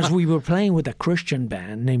 as we were playing with a Christian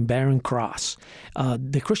band named Barren Cross.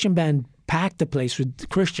 The Christian band packed the place with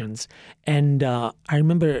Christians, and I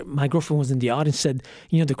remember my girlfriend was in the audience, said,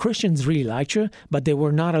 the Christians really liked you, but they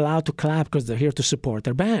were not allowed to clap because they're here to support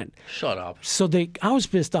their band. Shut up. So I was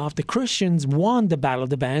pissed off. The Christians won the Battle of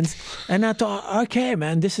the Bands, and I thought, okay,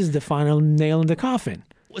 man, this is the final nail in the coffin.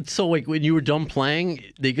 So, like, when you were done playing,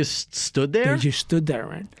 they just stood there? They just stood there,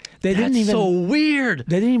 man. That's so weird.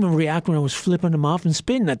 They didn't even react when I was flipping them off and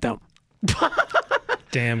spitting at them.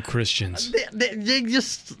 Damn Christians. They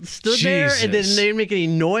just stood there and then they didn't make any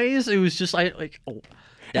noise. It was just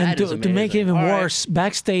and to make it even worse,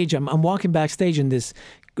 backstage, I'm walking backstage and this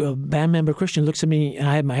band member Christian looks at me and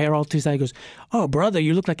I had my hair all to his side. He goes, "Oh, brother,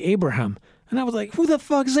 you look like Abraham." And I was like, who the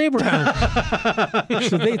fuck is Abraham?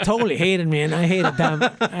 So they totally hated me, and I hated them.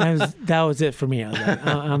 That was it for me. I was like,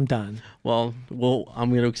 I'm done. Well, I'm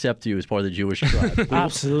going to accept you as part of the Jewish tribe.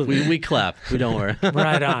 Absolutely. We clap. We don't worry.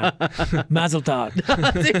 Right on. Mazel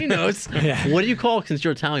tov. He knows. Yeah. What do you call, since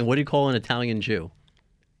you're Italian, what do you call an Italian Jew?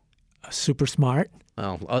 Super smart.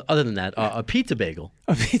 Well, other than that, a pizza bagel.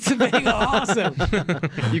 A pizza bagel, awesome.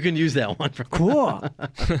 You can use that one. Cool.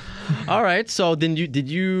 All right. So then did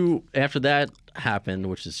you, after that happened,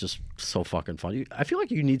 which is just so fucking fun, I feel like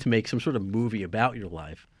you need to make some sort of movie about your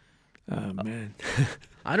life. Oh, man.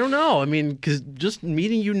 I don't know. I mean, because just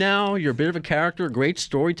meeting you now, you're a bit of a character, a great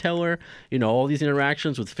storyteller, all these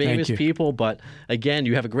interactions with famous people. But again,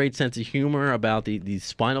 you have a great sense of humor about these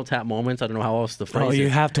Spinal Tap moments. I don't know how else to phrase it. Oh, you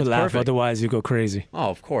have to laugh, perfect. Otherwise you go crazy. Oh,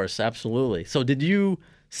 of course. Absolutely. So did you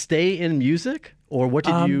stay in music or what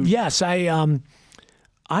did you? Yes, I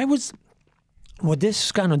was. What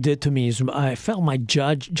this kind of did to me is I felt my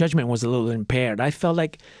judgment was a little impaired. I felt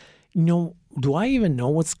like, do I even know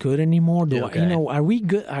what's good anymore? Are we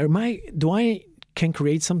good? Do I can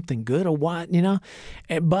create something good or what?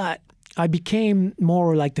 But I became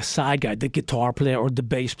more like the side guy, the guitar player or the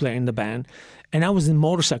bass player in the band. And I was in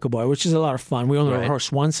Motorcycle Boy, which is a lot of fun. We only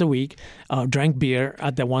rehearsed once a week, drank beer.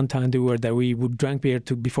 At that one time, we would drink beer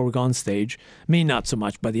before we go on stage. Me, not so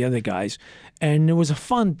much, but the other guys. And it was a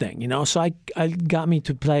fun thing, So I got me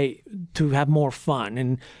to have more fun.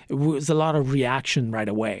 And it was a lot of reaction right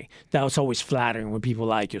away. That was always flattering when people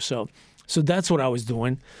like you. So that's what I was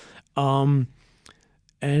doing. And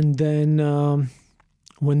then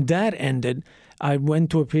when that ended, I went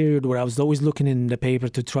to a period where I was always looking in the paper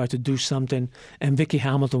to try to do something, and Vicky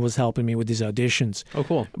Hamilton was helping me with these auditions. Oh,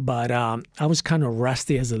 cool. But I was kind of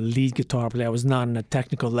rusty as a lead guitar player. I was not on a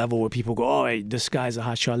technical level where people go, oh, hey, this guy's a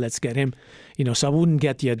hot shot, let's get him. So I wouldn't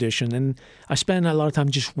get the audition. And I spent a lot of time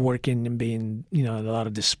just working and being, a lot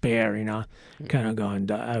of despair, kind of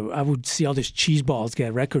going, I would see all these cheese balls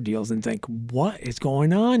get record deals and think, what is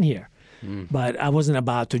going on here? But I wasn't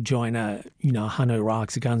about to join a, Hanoi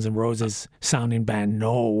Rocks, Guns N' Roses sounding band.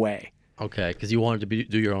 No way. Okay, because you wanted to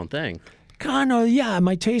do your own thing. Kind of, yeah.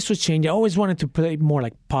 My taste was changing. I always wanted to play more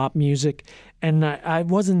like pop music, and I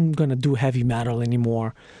wasn't going to do heavy metal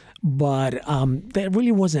anymore. But there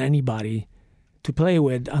really wasn't anybody to play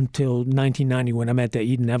with until 1990 when I met the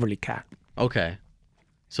Eden Everly cat. Okay.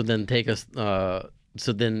 So then take us...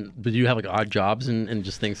 did you have like odd jobs and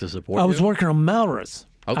just things to support you? I was working on Melrose.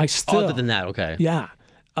 Okay. Other than that, okay. Yeah.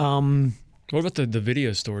 What about the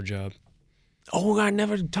video store job? Oh, I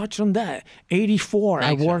never touched on that. 1984,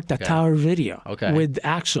 I worked at Tower Video with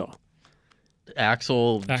Axl.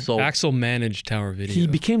 Axl managed Tower Video. He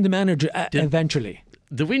became the manager eventually.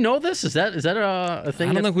 Did we know this? Is that a thing?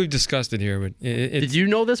 I don't know if we've discussed it here, but did you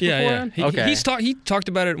know this before? Yeah. He talked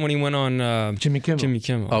about it when he went on Jimmy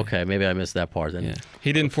Kimmel. Okay, maybe I missed that part then. Yeah.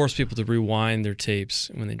 He didn't force people to rewind their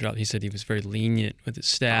tapes when they dropped. He said he was very lenient with his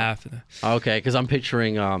staff. Okay, because I'm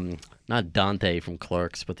picturing not Dante from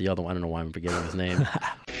Clerks, but the other one. I don't know why I'm forgetting his name.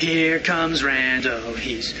 Here comes Randall.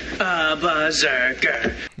 He's a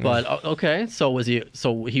berserker. But okay, so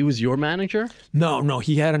he was your manager? No,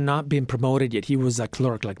 he had not been promoted yet. He was a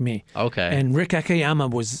clerk like me. Okay. And Rick Akiyama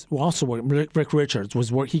was also Rick Richards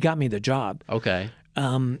was work. He got me the job. Okay.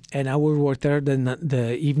 And I would work there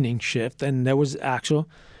the evening shift, and there was Axel.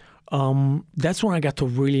 That's when I got to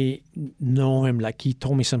really know him. Like, he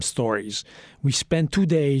told me some stories. We spent 2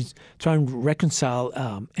 days trying to reconcile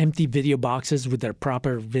empty video boxes with their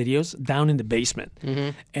proper videos down in the basement.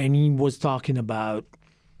 Mm-hmm. And he was talking about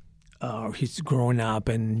his growing up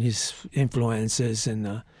and his influences.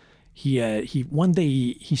 And he one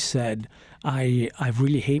day he said, I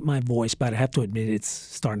really hate my voice, but I have to admit it's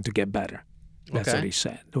starting to get better. That's what he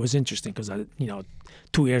said. It was interesting because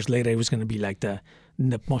 2 years later he was going to be like the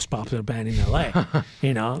most popular band in LA.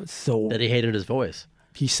 So that he hated his voice.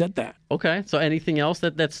 He said that. Okay. So anything else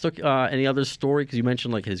that stuck? Any other story? Because you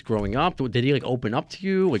mentioned like his growing up. Did he like open up to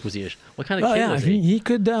you? Like, was he what kind of kid was he? He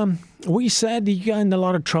could. We said he got in a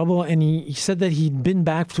lot of trouble, and he said that he'd been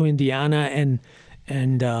back to Indiana,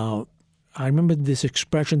 and I remember this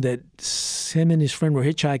expression that him and his friend were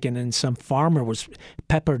hitchhiking, and some farmer was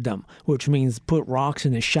peppered them, which means put rocks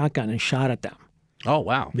in his shotgun and shot at them. Oh,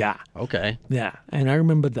 wow. Yeah. Okay. Yeah, and I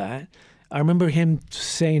remember that. I remember him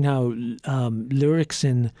saying how lyrics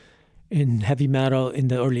in heavy metal in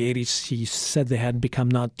the early 80s, he said they had become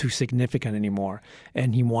not too significant anymore,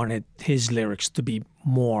 and he wanted his lyrics to be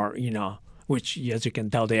more, which, as you can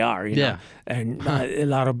tell, they are, know. And a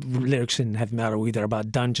lot of lyrics in heavy metal are either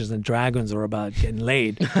about Dungeons and Dragons or about getting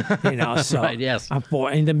laid, So right, yes.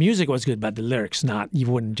 And the music was good, but the lyrics not. You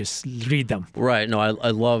wouldn't just read them. Right. No, I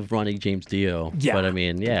love Ronnie James Dio. Yeah. But I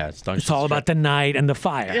mean, it's Dungeons. It's all about the night and the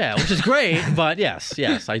fire. Yeah, which is great. But yes,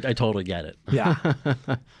 I totally get it. Yeah.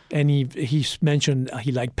 And he mentioned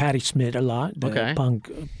he liked Patti Smith a lot, the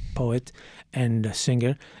punk poet and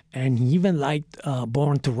singer, and he even liked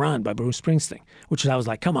Born to Run by Bruce Springsteen, which I was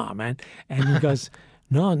like, come on, man. And he goes,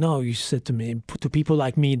 no, you said to me, to people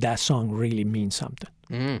like me, that song really means something.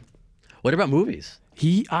 Mm. What about movies?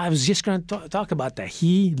 I was just going to talk about that.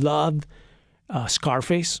 He loved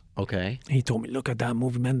Scarface. Okay. He told me, look at that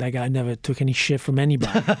movie, man. That guy never took any shit from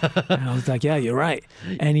anybody. And I was like, yeah, you're right.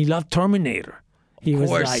 And he loved Terminator. He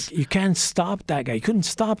was like, you can't stop that guy. You couldn't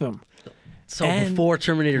stop him. So before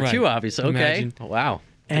Terminator 2, obviously. Okay. Imagine. Wow.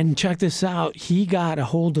 And check this out. He got a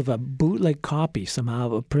hold of a bootleg copy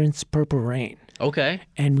somehow of Prince Purple Rain. Okay.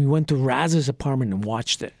 And we went to Raz's apartment and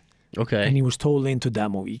watched it. Okay. And he was totally into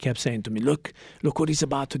that movie. He kept saying to me, look what he's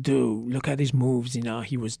about to do. Look at his moves.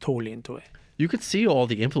 He was totally into it. You could see all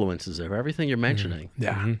the influences there, everything you're mentioning.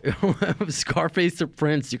 Yeah. Scarface to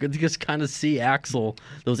Prince, you could just kind of see Axl,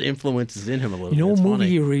 those influences in him a little bit. You know It's a movie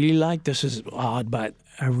funny. you really like? This is odd, but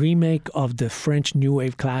a remake of the French New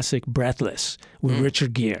Wave classic Breathless with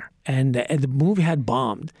Richard Gere. And the movie had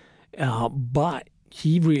bombed, but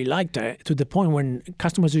he really liked it to the point when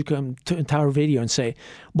customers would come to entire video and say,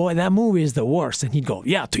 boy, that movie is the worst. And he'd go,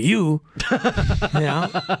 yeah, to you. Yeah.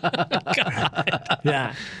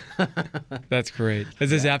 That's great.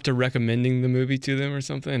 Is this after recommending the movie to them or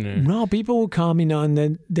something? Or? No, people will come, and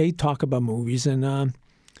then they talk about movies. And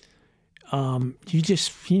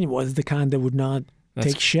he was the kind that would not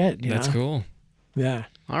take shit. That's cool. Yeah.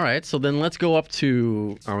 All right, so then let's go up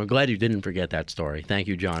to. I'm glad you didn't forget that story. Thank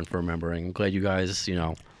you, John, for remembering. I'm glad you guys,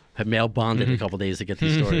 have mail bonded a couple days to get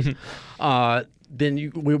these stories.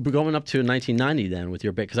 Then we'll be going up to 1990 then with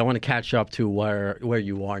your bit, because I want to catch up to where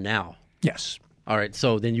you are now. Yes. All right,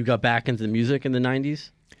 so then you got back into the music in the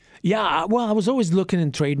 90s? Yeah, well, I was always looking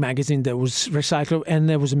in trade magazine that was recycled, and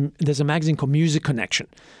there's a magazine called Music Connection.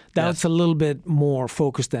 That's a little bit more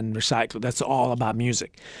focused than recycled. That's all about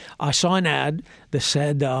music. I saw an ad that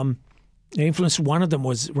said the influence. One of them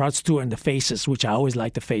was Rod Stewart and the Faces, which I always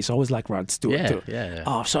liked the Face. I always liked Rod Stewart too.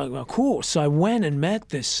 Yeah. So I go, cool. So I went and met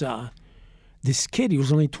this kid. He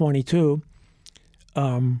was only 22.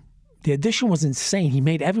 The audition was insane. He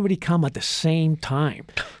made everybody come at the same time.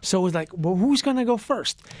 So it was like, well, who's going to go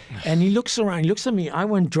first? And he looks around. He looks at me. I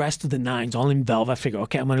went dressed to the nines, all in velvet. I figured,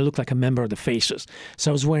 okay, I'm going to look like a member of the Faces. So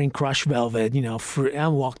I was wearing crushed velvet, I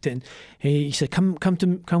walked in. He said, come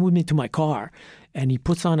with me to my car. and he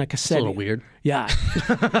puts on a cassette. It's a little weird. Yeah.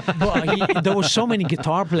 But there were so many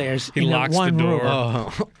guitar players He in that locks one the door.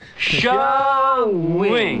 room.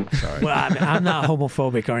 Showing. Sorry. Well, I'm not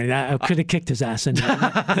homophobic or anything. I could have kicked his ass in there.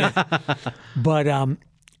 Yeah. But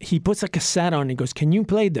he puts a cassette on. He goes, "Can you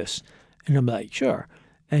play this?" And I'm like, "Sure."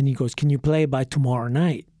 And he goes, "Can you play it by tomorrow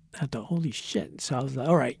night?" I thought, "Holy shit!" So I was like,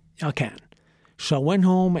 "All right, I can." So I went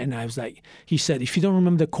home and I was like, he said, "If you don't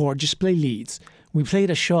remember the chord, just play leads." We played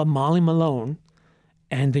a show at Molly Malone,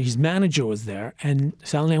 and his manager was there, and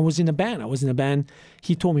suddenly I was in a band. I was in a band.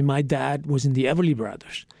 He told me my dad was in the Everly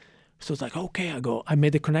Brothers. So it's like, okay, I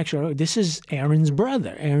made the connection. Oh, this is Aaron's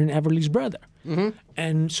brother, Aaron Everly's brother. Mm-hmm.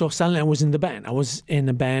 And so suddenly I was in the band. I was in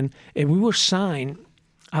a band, and we were signed.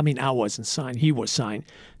 I mean, I wasn't signed. He was signed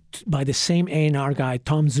by the same A&R guy,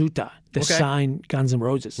 Tom Zuta, that signed Guns N'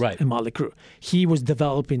 Roses and Motley Crue. He was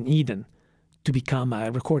developing Eden to become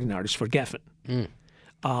a recording artist for Geffen.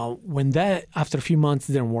 When that, after a few months,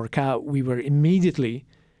 didn't work out, we were immediately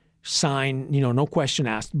signed, no question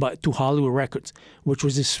asked, but to Hollywood Records, which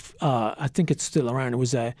was this, I think it's still around. It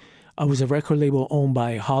was a record label owned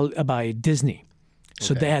by Disney.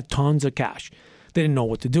 So they had tons of cash. They didn't know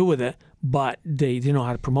what to do with it, but they didn't know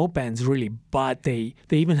how to promote bands really. But they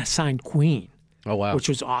even signed Queen. Oh, wow. Which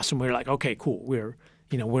was awesome. We were like, okay, cool. We're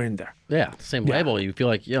in there. Yeah, same label. You feel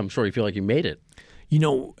like, I'm sure you feel like you made it.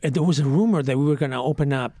 There was a rumor that we were going to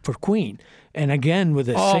open up for Queen. And again, with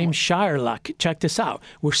the same Shire luck, check this out.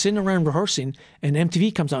 We're sitting around rehearsing, and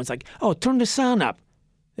MTV comes on. It's like, oh, turn the sound up.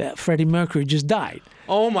 Freddie Mercury just died.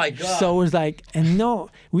 Oh, my God. So it was like, and no,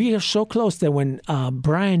 we are so close that when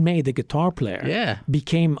Brian May, the guitar player,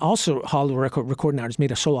 became also Hollywood recording artist,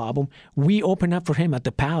 made a solo album, we opened up for him at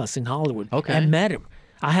the Palace in Hollywood. Okay. And met him.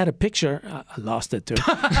 I had a picture, I lost it too,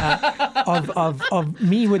 of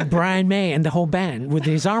me with Brian May and the whole band with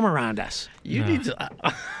his arm around us. You need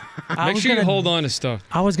to Make sure you hold on to stuff.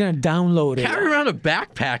 I was going to download it. carry around a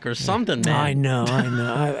backpack or something, man. I know.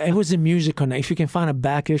 It was a Music Connection. If you can find a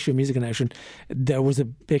back issue of Music Connection, there was a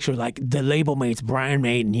picture like the label mates, Brian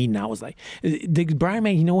May and Eden. I was like, Brian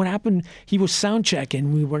May, you know what happened? He was sound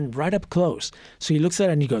checking. We were right up close. So he looks at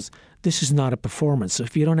it and he goes, "This is not a performance. So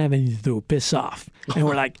if you don't have anything to do, piss off." And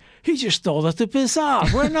we're like, he just told us to piss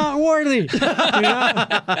off. We're not worthy.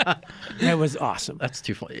 It was awesome. That's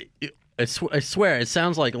too funny. I swear, it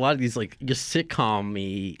sounds like a lot of these like just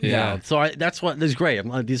sitcom-y. Yeah. So that's what. This is great.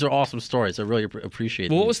 These are awesome stories. I really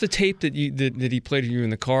appreciate. Well, what was the tape that that he played you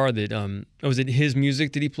in the car? That was it his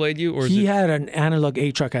music that he played you, or he had an analog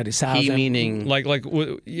 8-track at his house? He meaning Was that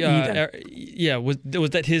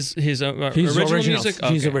his original music?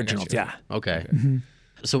 His originals, yeah. Okay. Mm-hmm.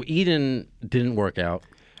 So Eden didn't work out,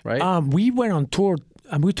 right? We went on tour.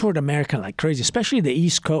 We toured America like crazy, especially the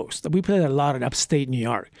East Coast. We played a lot in upstate New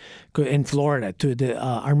York, in Florida.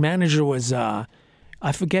 Our manager was, I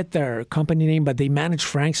forget their company name, but they managed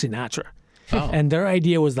Frank Sinatra. Oh. And their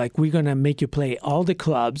idea was like, we're going to make you play all the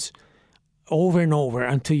clubs over and over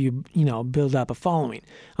until you build up a following.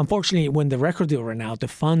 Unfortunately, when the record deal ran out, the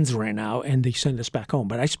funds ran out, and they sent us back home.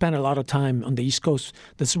 But I spent a lot of time on the East Coast.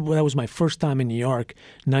 That was my first time in New York,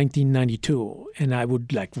 1992, and I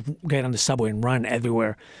would like get on the subway and run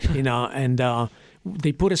everywhere, and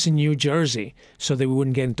they put us in New Jersey so that we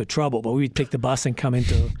wouldn't get into trouble. But we'd take the bus and come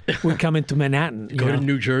into Manhattan. Go to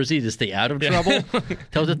New Jersey to stay out of trouble.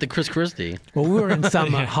 Tell that to Chris Christie. Well, we were in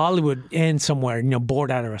some Hollywood Inn somewhere,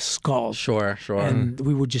 bored out of our skulls. Sure. And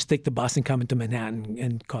we would just take the bus and come into Manhattan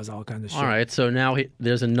and cause all kinds of shit. All right. So now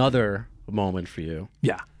there's another moment for you.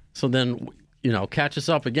 Yeah. So then, catch us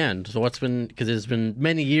up again. So what's been, because it's been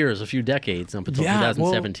many years, a few decades up until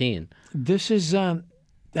 2017. Well, this is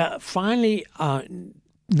finally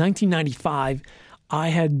 1995. I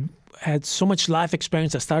had so much life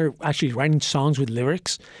experience. I started actually writing songs with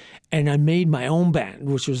lyrics, and I made my own band,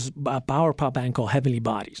 which was a power pop band called Heavenly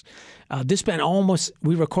Bodies. This band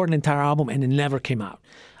we recorded an entire album, and it never came out.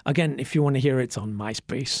 Again, if you want to hear it, it's on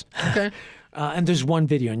MySpace. Okay. And there's one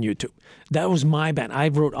video on YouTube. That was my band. I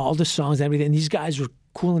wrote all the songs, everything. And these guys were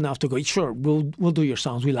cool enough to go, sure, we'll do your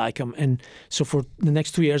songs. We like them. And so for the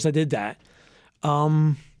next 2 years, I did that.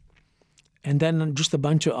 And then just a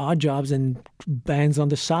bunch of odd jobs and bands on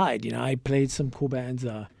the side. I played some cool bands.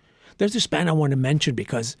 There's this band I want to mention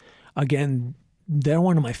because, again, they're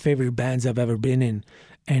one of my favorite bands I've ever been in.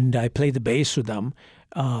 And I played the bass with them.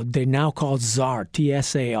 They're now called Tsar,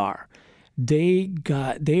 T-S-A-R. They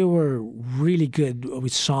were really good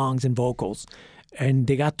with songs and vocals. And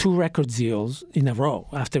they got 2 record deals in a row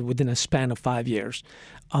within a span of 5 years.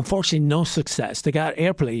 Unfortunately, no success. They got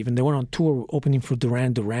airplay even. They went on tour opening for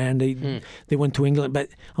Duran Duran. They went to England. But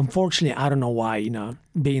unfortunately, I don't know why,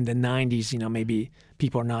 being the 90s, maybe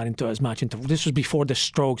people are not into as much into. This was before the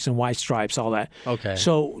Strokes and White Stripes, all that. Okay.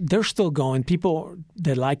 So they're still going. People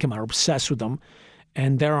that like him are obsessed with him,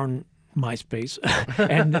 and they're on MySpace,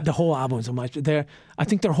 and the whole album's on MySpace. I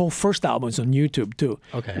think their whole first album's on YouTube too.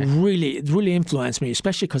 Okay. It really influenced me,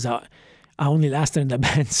 especially because I only lasted in the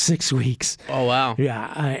band 6 weeks. Oh, wow.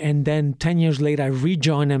 Yeah, and then 10 years later, I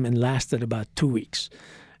rejoined them and lasted about 2 weeks.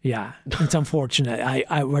 Yeah, it's unfortunate.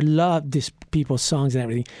 I love these people's songs and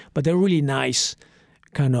everything, but they're really nice,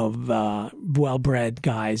 kind of well-bred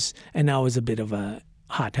guys, and I was a bit of a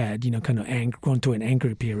hothead, kind of going through an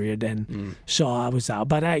angry period, and so I was out.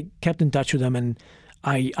 But I kept in touch with them, and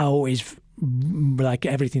I always like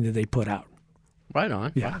everything that they put out. Right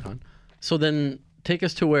on. Yeah. Right on. So then take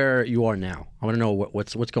us to where you are now. I want to know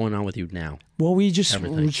what's going on with you now. Well, we just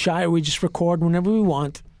record whenever we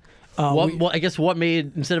want. Well, I guess what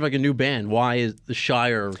made, instead of like a new band, why is the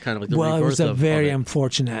Shire kind of like the rebirth of it? Well, it was a very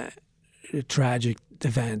unfortunate, tragic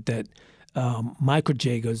event that Michael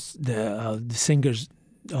Jagos, the singers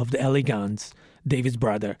of the LA Guns, David's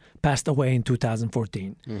brother, passed away in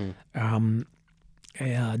 2014.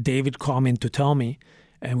 David called me in to tell me,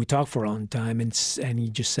 and we talked for a long time, and he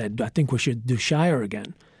just said, I think we should do Shire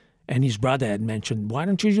again. And his brother had mentioned, why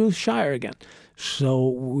don't you do Shire again? So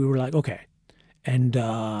we were like, okay. And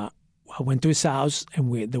I went to his house,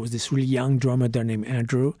 and there was this really young drummer there named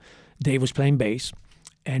Andrew. Dave was playing bass,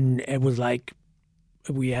 and it was like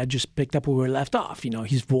we had just picked up where we were left off.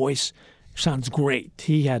 His voice sounds great.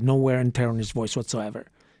 He had no wear and tear on his voice whatsoever.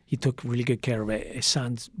 He took really good care of it. It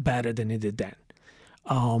sounds better than it did then.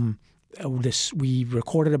 We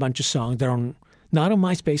recorded a bunch of songs. They're not on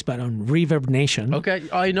MySpace, but on Reverb Nation. Okay,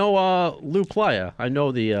 I know Lou Playa. I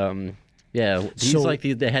know the he's like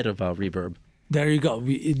the head of Reverb. There you go.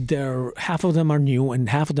 Half of them are new, and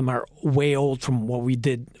half of them are way old from what we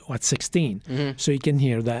did at 16. So you can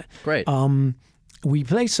hear that. Great. We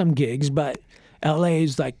play some gigs, but LA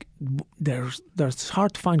is like there's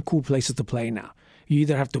hard to find cool places to play now. You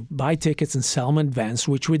either have to buy tickets and sell them in advance,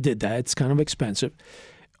 which we did that. It's kind of expensive,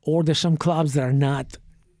 or there's some clubs that are not.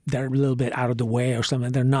 They're a little bit out of the way or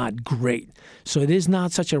something. They're not great. So it is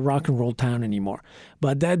not such a rock and roll town anymore.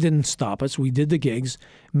 But that didn't stop us. We did the gigs.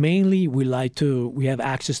 Mainly, we have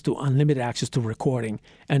unlimited access to recording,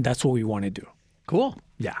 and that's what we want to do. Cool.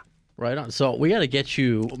 Yeah. Right on. So we got to get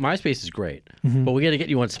you, MySpace is great, but we got to get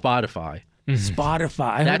you on Spotify. Spotify.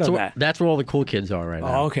 I heard of that. That's where all the cool kids are right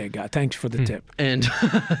now. Oh, okay, God. Thanks for the tip. And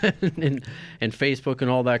and Facebook and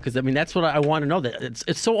all that, because that's what I want to know. That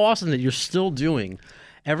it's so awesome that you're still doing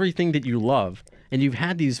everything that you love, and you've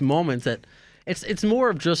had these moments that it's more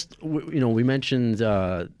of just we mentioned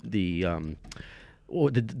the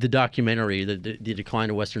documentary, the decline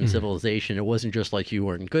of Western civilization. It wasn't just like you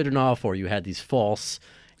weren't good enough or you had these false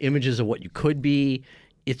images of what you could be.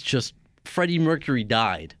 It's just Freddie Mercury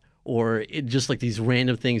died, or it just like these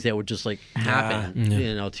random things that would just like happen,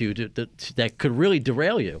 that could really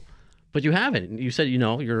derail you, but you haven't. You said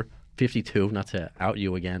you're 52, not to out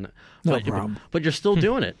you again, but you're still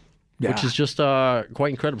doing it, which is just quite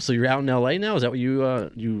incredible. So you're out in LA now? Is that where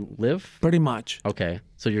you live? Pretty much. Okay,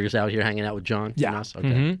 so you're just out here hanging out with John? Yeah. And us?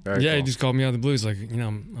 Okay. Very Yeah, cool. he just called me out of the blue. He's like,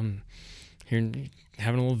 I'm here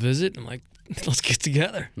having a little visit. I'm like, let's get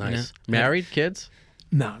together. Nice. Married? Kids?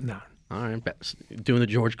 No. All right. Doing the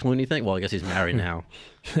George Clooney thing? Well, I guess he's married now.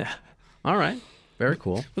 All right. Very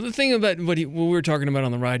cool. Well, the thing about what we were talking about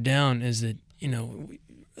on the ride down is that,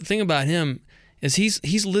 the thing about him is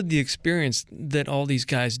he's lived the experience that all these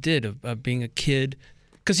guys did of being a kid,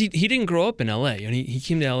 because he didn't grow up in L.A. and he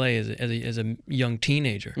came to L.A. as a young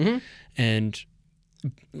teenager, and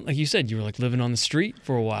like you said, you were like living on the street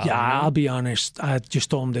for a while. Yeah, I'll be honest. I just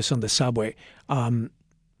told him this on the subway.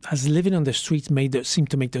 As living on the streets seemed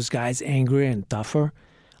to make those guys angrier and tougher.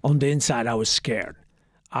 On the inside, I was scared.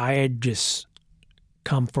 I had just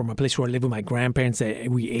come from a place where I lived with my grandparents.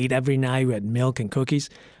 We ate every night. We had milk and cookies.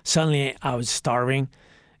 Suddenly, I was starving,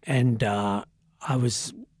 and didn't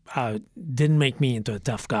make me into a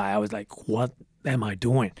tough guy. I was like, what am I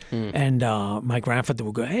doing? And my grandfather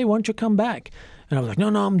would go, hey, why don't you come back? And I was like, no,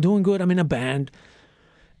 I'm doing good. I'm in a band.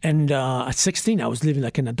 And at 16, I was living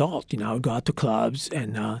like an adult. I would go out to clubs,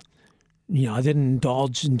 and I didn't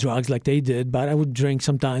indulge in drugs like they did, but I would drink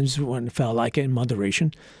sometimes when it felt like it in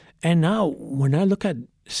moderation. And now, when I look at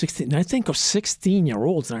 16, I think of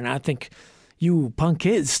 16-year-olds, and I think, you punk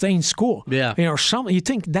kids, stay in school. Yeah. You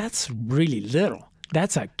think that's really little.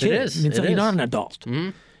 That's a kid. It is. You're not an adult.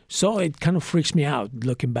 So it kind of freaks me out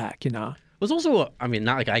looking back, was also, I mean,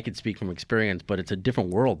 not like I could speak from experience, but it's a different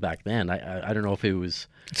world back then. I don't know if it was.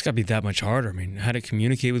 It's got to be that much harder. I mean, how to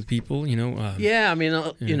communicate with people, you know? Yeah, I mean,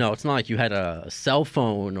 you know, it's not like you had a cell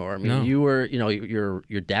phone or, I mean, you were, you know, your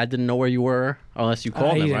dad didn't know where you were unless you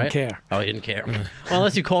called him, he right? didn't care. Oh, he didn't care. Well,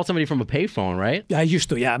 unless you called somebody from a payphone, right? I used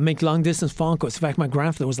to, make long distance phone calls. In fact, my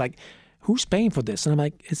grandfather was like, "Who's paying for this?" And I'm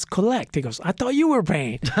like, "It's Collect." He goes, "I thought you were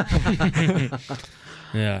paying."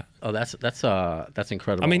 Yeah. Oh, that's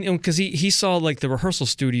incredible. I mean, because he saw like the rehearsal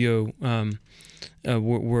studio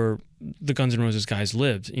where the Guns N' Roses guys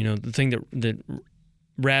lived. You know, the thing that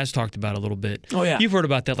Raz talked about a little bit. Oh, yeah. You've heard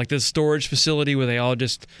about that, like this storage facility where they all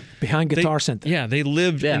just behind Guitar Center. Yeah, they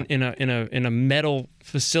lived in a metal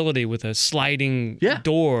facility with a sliding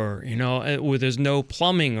door. You know, where there's no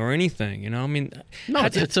plumbing or anything. You know, I mean, no,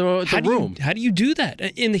 it's a room. How do you do that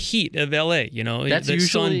in the heat of L.A.? You know, that's the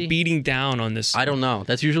usually sun beating down on this. I don't know.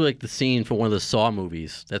 That's usually like the scene from one of the Saw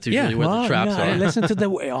movies. That's usually where the traps are. Listen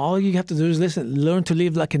to all you have to do is listen. Learn to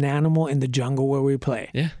live like an animal in the jungle where we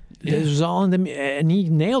play. Yeah. This was all in the, and he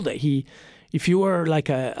nailed it. If you were like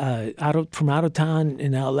from out of town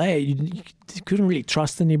in L.A., you couldn't really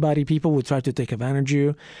trust anybody. People would try to take advantage of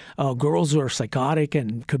you. Girls were psychotic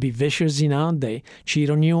and could be vicious. You know, they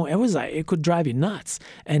cheat on you. It was like it could drive you nuts.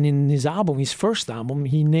 And in his first album,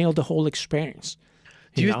 he nailed the whole experience.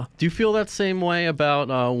 Do you feel that same way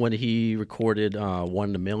about when he recorded "One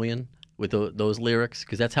in a Million" with those lyrics?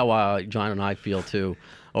 Because that's how John and I feel too.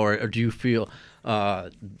 Or do you feel?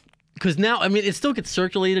 Because now, I mean, it still gets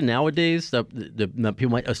circulated nowadays. The people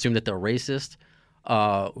might assume that they're racist.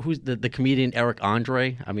 Who's the comedian Eric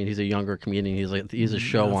Andre? I mean, he's a younger comedian. He's a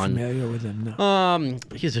show on. Familiar with him? No.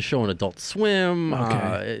 He's a show on Adult Swim.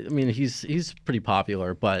 Okay. I mean, he's pretty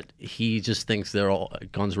popular, but he just thinks they're all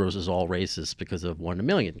Guns N' Roses all racist because of One in a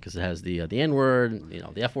Million, because it has the N word, you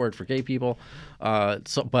know, the F word for gay people.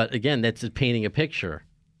 But again, that's painting a picture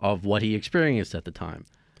of what he experienced at the time.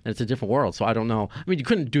 And it's a different world, so I don't know. I mean, you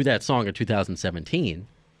couldn't do that song in 2017.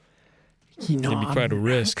 You know, it'd be quite a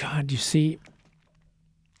risk. God, you see,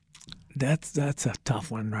 that's a tough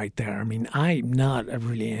one right there. I mean, I'm not a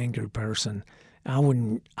really angry person.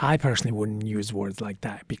 I personally wouldn't use words like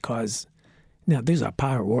that because, now these are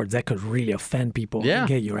power words that could really offend people and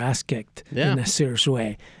get your ass kicked in a serious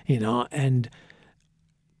way, you know.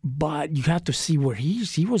 But you have to see where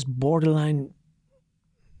he was borderline.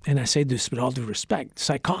 And I say this with all due respect,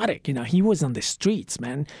 psychotic. You know, he was on the streets,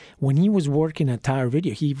 man. When he was working at Tower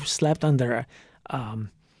Video, he slept under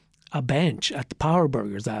a bench at the Power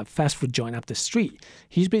Burgers, a fast food joint up the street.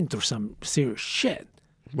 He's been through some serious shit.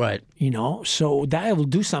 Right. You know, so that will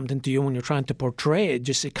do something to you when you're trying to portray it.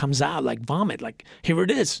 Just it comes out like vomit, like here it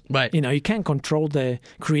is. Right. You know, you can't control the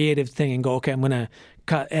creative thing and go, okay, I'm going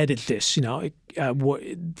to edit this. You know,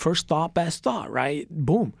 first thought, best thought, right?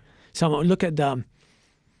 Boom. So look at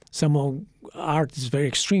some art is very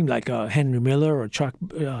extreme, like Henry Miller or Charles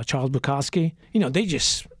Bukowski. You know, they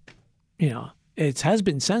just, you know, it has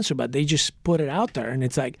been censored, but they just put it out there. And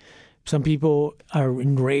it's like some people are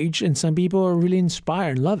enraged and some people are really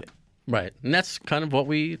inspired and love it. Right. And that's kind of what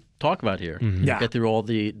we talk about here. Mm-hmm. Yeah. Get through all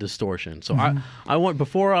the distortion. So I want,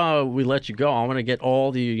 before we let you go, I want to get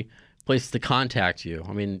all the places to contact you.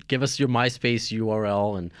 I mean, give us your MySpace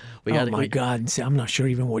URL, and we got. Oh my God! See, I'm not sure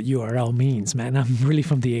even what URL means, man. I'm really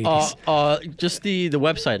from the 80s. Just the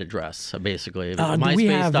website address, basically.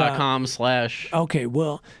 MySpace.com/. Okay,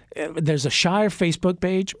 well, there's a Shire Facebook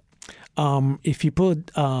page. If you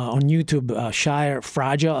put on YouTube Shire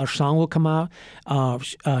Fragile, our song will come out.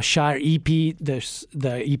 Shire EP, the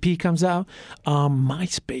EP comes out.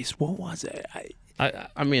 MySpace, what was it?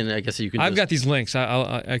 I mean, I guess you can. I've got these links.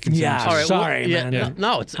 I can. Yeah. Send them to you. All right, Sorry, man. Yeah,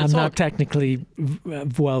 no, it's I'm not technically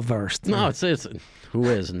well versed. No, it's who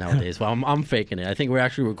is nowadays? Well, I'm faking it. I think we're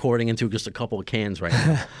actually recording into just a couple of cans right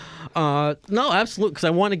now. No, absolutely, because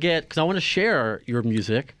I want to share your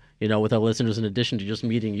music, you know, with our listeners, in addition to just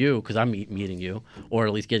meeting you, because I'm meeting you, or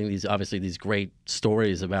at least getting these great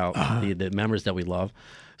stories about the memories that we love.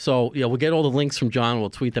 So, yeah, we'll get all the links from John. We'll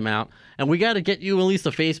tweet them out. And we got to get you at least a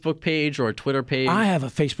Facebook page or a Twitter page. I have a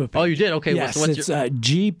Facebook page. Oh, you did? Okay. Yes, it's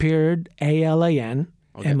G.ALAN,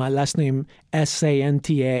 and my last name,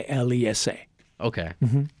 SANTALESA. Okay.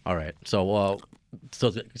 Mm-hmm. All right. So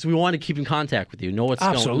we want to keep in contact with you. Know what's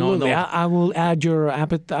Absolutely. going on. I will add your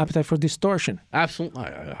appetite for distortion. Absolutely.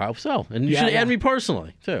 I hope so. And you should add me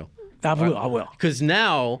personally, too. I will. Because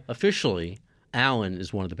now, officially, Alan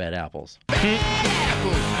is one of the bad apples.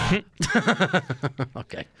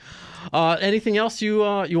 Okay. Anything else you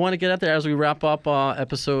want to get out there as we wrap up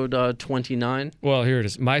episode 29? Well, here it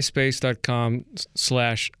is.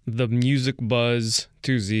 MySpace.com/themusicbuzz,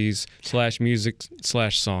 2 Z's,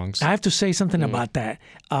 /music/songs. I have to say something about that.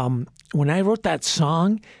 When I wrote that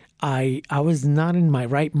song, I was not in my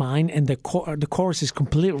right mind, and the chorus is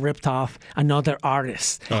completely ripped off another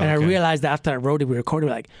artist. And I realized after I wrote it, we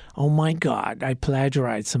recorded, like, oh my God, I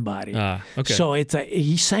plagiarized somebody. Okay. So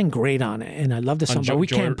he sang great on it, and I love the song, but we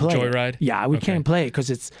can't play Joyride? it. Yeah, we can't play it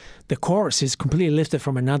because the chorus is completely lifted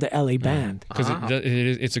from another LA band. Because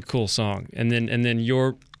it's a cool song. And then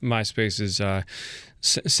your MySpace is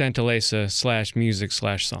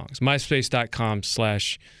Santaleza/music/songs.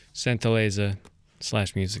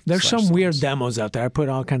 MySpace.com/Santaleza/music. There's some weird demos out there. I put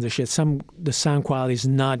all kinds of shit. The sound quality is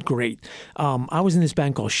not great. I was in this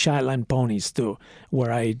band called Shyland Ponies too,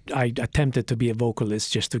 where I attempted to be a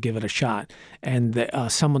vocalist just to give it a shot, and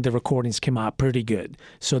some of the recordings came out pretty good.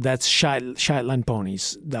 So that's Shyland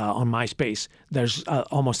Ponies on MySpace. There's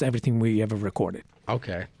almost everything we ever recorded.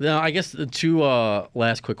 Okay. Now, I guess the two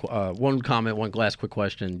last quick, one comment, one last quick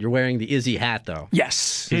question. You're wearing the Izzy hat, though.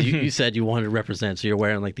 Yes. You said you wanted to represent, so you're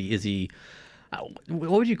wearing like the Izzy.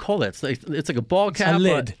 What would you call that? It's like a ball cap. A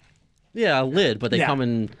lid. A lid, but they come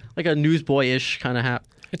in like a newsboy-ish kind of hat.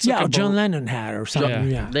 It's like a John Lennon hat or something.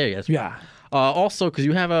 Yeah. There you go. Yeah. Also, because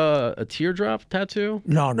you have a teardrop tattoo?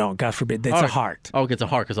 No, God forbid. It's a heart. Oh, it's a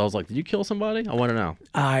heart, because I was like, did you kill somebody? I want to know.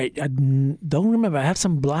 I don't remember. I have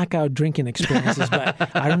some blackout drinking experiences,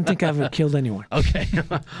 but I don't think I've ever killed anyone. Okay.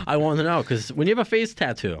 I want to know, because when you have a face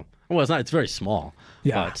tattoo, well, it's very small.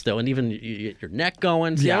 Yeah. But still, and even you get your neck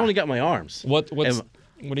going. See, I only got my arms. What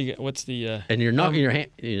do you get? What's the... And your in your hand,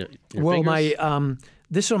 your well, fingers?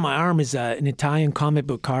 This on my arm is an Italian comic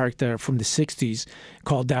book character from the 60s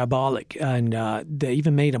called Diabolic. And they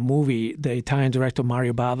even made a movie. The Italian director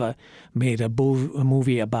Mario Bava made a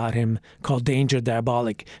movie about him called Danger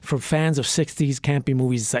Diabolic. For fans of 60s campy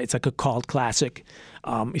movies, it's like a cult classic.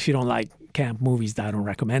 If you don't like camp movies, I don't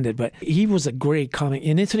recommend it. But he was a great comic.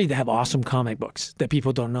 In Italy, they have awesome comic books that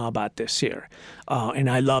people don't know about this here. And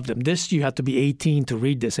I love them. This, you have to be 18 to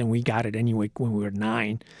read this, and we got it anyway when we were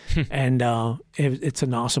 9. And it's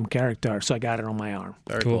an awesome character, so I got it on my arm.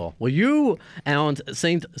 Very cool. Well, you and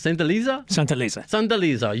Santaleza?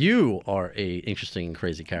 Santaleza, you are a interesting and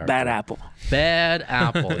crazy character. Bad apple. Bad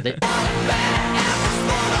apple.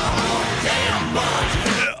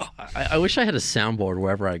 I wish I had a soundboard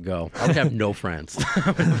wherever I go. I would have no friends.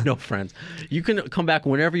 I would have no friends. You can come back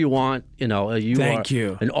whenever you want. Thank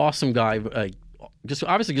you. An awesome guy. Just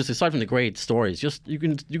aside from the great stories, you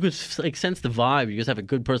can like sense the vibe. You just have a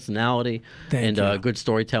good personality and a good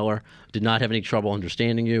storyteller. Did not have any trouble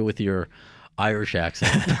understanding you with your Irish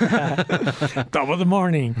accent. Top of the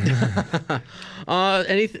morning.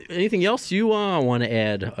 Anything else you want to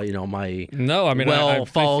add? No, I mean, I'm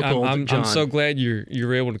so John. glad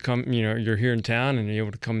you're able to come. You're here in town and you're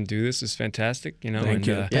able to come and do this. It's fantastic. Thank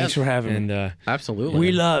you. Thanks for having me. Absolutely.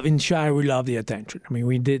 In Shire, we love the attention. I mean,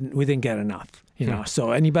 we didn't get enough.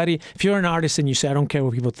 So anybody, if you're an artist and you say, I don't care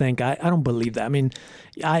what people think, I don't believe that. I mean,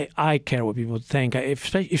 I care what people think.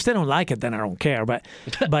 If they don't like it, then I don't care. But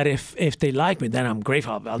if they like me, then I'm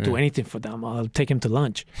grateful. I'll do anything for them. I'll take them to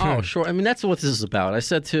lunch. Oh, sure. I mean, that's what this is about. I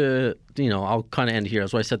said to, I'll kind of end here.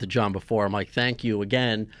 That's what I said to John before. I'm like, thank you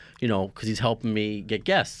again, because he's helping me get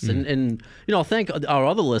guests. And thank our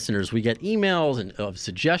other listeners. We get emails and of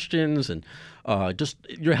suggestions and just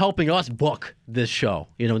you're helping us book this show,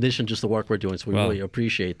 in addition to just the work we're doing. So we really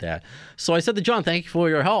appreciate that. So I said to John, thank you for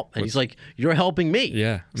your help. And he's like, you're helping me.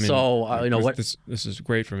 Yeah. I mean, so, what? This is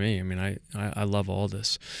great for me. I mean, I love all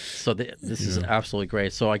this. So this is absolutely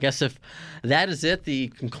great. So I guess if that is it, the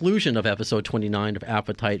conclusion of episode 29 of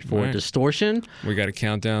Appetite for Distortion. We got a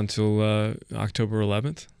countdown till October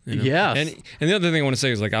 11th. Yes. And the other thing I want to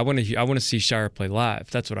say is, like, I want to see Shire play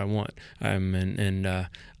live. That's what I want. I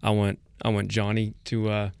want Johnny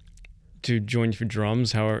to join you for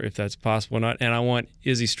drums, however, if that's possible or not, and I want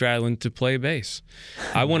Izzy Stradlin to play bass.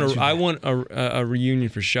 I want a reunion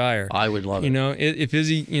for Shire. I would love it. If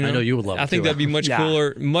Izzy, I know you would love it. I think that'd be much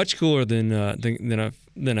cooler than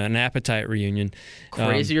an Appetite reunion.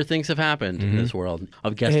 Crazier things have happened in this world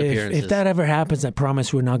of guest appearances. If that ever happens, I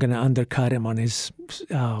promise we're not going to undercut him on his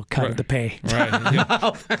cut of the pay.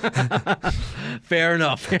 Right. Fair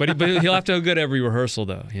enough. But he'll have to have good every rehearsal,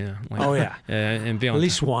 though. And be on at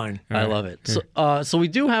least one. I love it. So we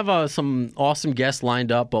do have some awesome guests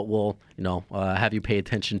lined up, but we'll have you pay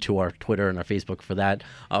attention to our Twitter and our Facebook for that.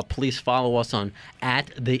 Please follow us on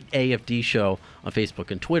 @the AFD Show on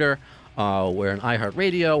Facebook and Twitter. We're in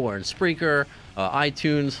iHeartRadio. We're in Spreaker,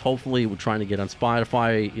 iTunes. Hopefully, we're trying to get on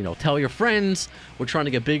Spotify. Tell your friends. We're trying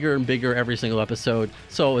to get bigger and bigger every single episode.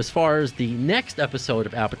 So as far as the next episode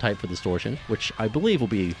of Appetite for Distortion, which I believe will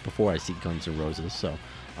be before I see Guns N' Roses, so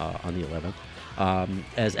on the 11th.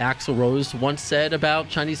 As Axl Rose once said about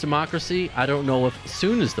Chinese democracy, I don't know if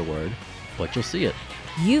soon is the word, but you'll see it.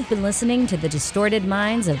 You've been listening to the distorted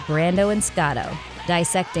minds of Brando and Scotto,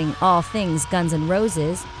 dissecting all things Guns N'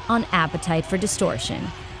 Roses on Appetite for Distortion.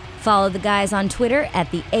 Follow the guys on Twitter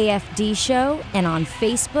at The AFD Show and on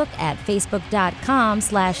Facebook at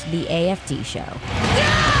facebook.com/The AFD Show.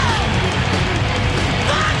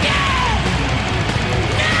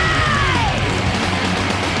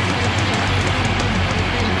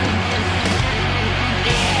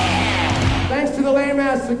 Thanks to the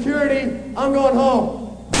lame-ass security, I'm going home.